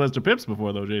Apocalypse Tips with Lester Pips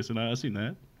before, though, Jason. I've seen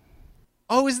that.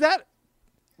 Oh, is that?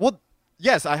 Well,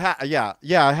 yes, I have. Yeah,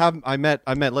 I have. I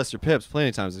met Lester Pips plenty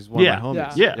of times. He's one of my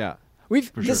homies. Yeah.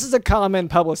 This is a common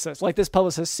publicist. This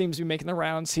publicist seems to be making the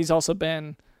rounds. He's also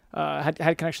been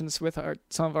had connections with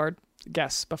some of our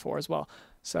guests before as well.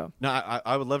 So no,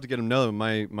 I would love to get him to know.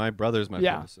 My brother's my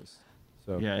publicist.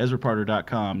 So. Yeah,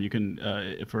 EzraParter.com. You can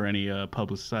for any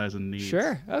publicizing needs.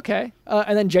 Sure. Okay.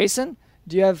 And then Jason,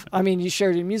 do you have? I mean, you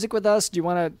shared your music with us. Do you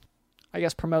want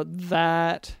to, promote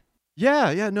that?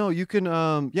 Yeah. No, you can.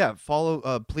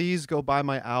 Follow. Please go buy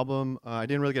my album. I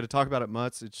didn't really get to talk about it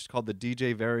much. It's called the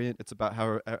DJ Variant. It's about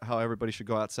how everybody should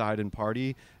go outside and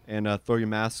party and throw your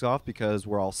masks off because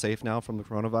we're all safe now from the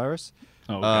coronavirus.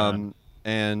 Oh God.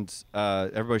 And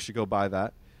everybody should go buy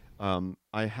that.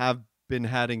 I have been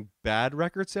having bad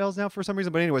record sales now for some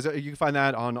reason, but anyways, you can find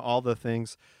that on all the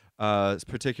things,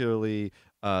 particularly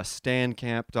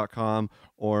standcamp.com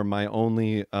or my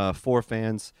only 4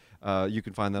 fans. You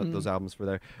can find those albums for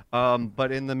there.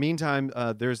 But in the meantime,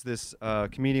 there's this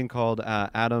comedian called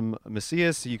Adam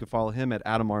Macias. You can follow him at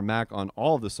Adam R. Mac on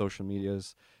all of the social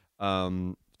medias,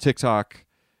 TikTok,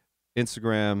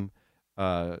 Instagram,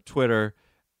 Twitter.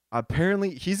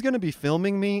 Apparently, he's going to be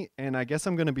filming me, and I guess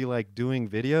I'm going to be doing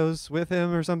videos with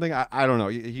him or something. I don't know.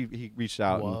 He reached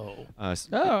out. Whoa.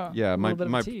 And,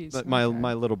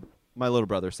 my little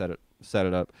brother set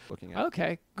it up. Looking at.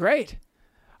 Okay, great.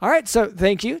 All right, so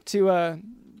thank you to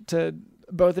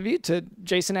both of you, to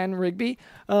Jason and Rigby.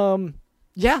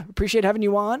 Appreciate having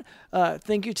you on.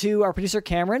 Thank you to our producer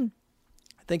Cameron.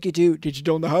 Thank you to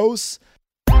Digital in the House.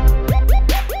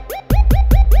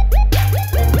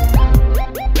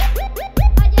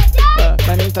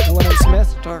 My name is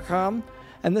DrLeonardSmith.com,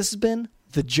 and this has been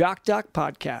the Jock Doc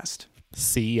Podcast.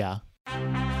 See ya.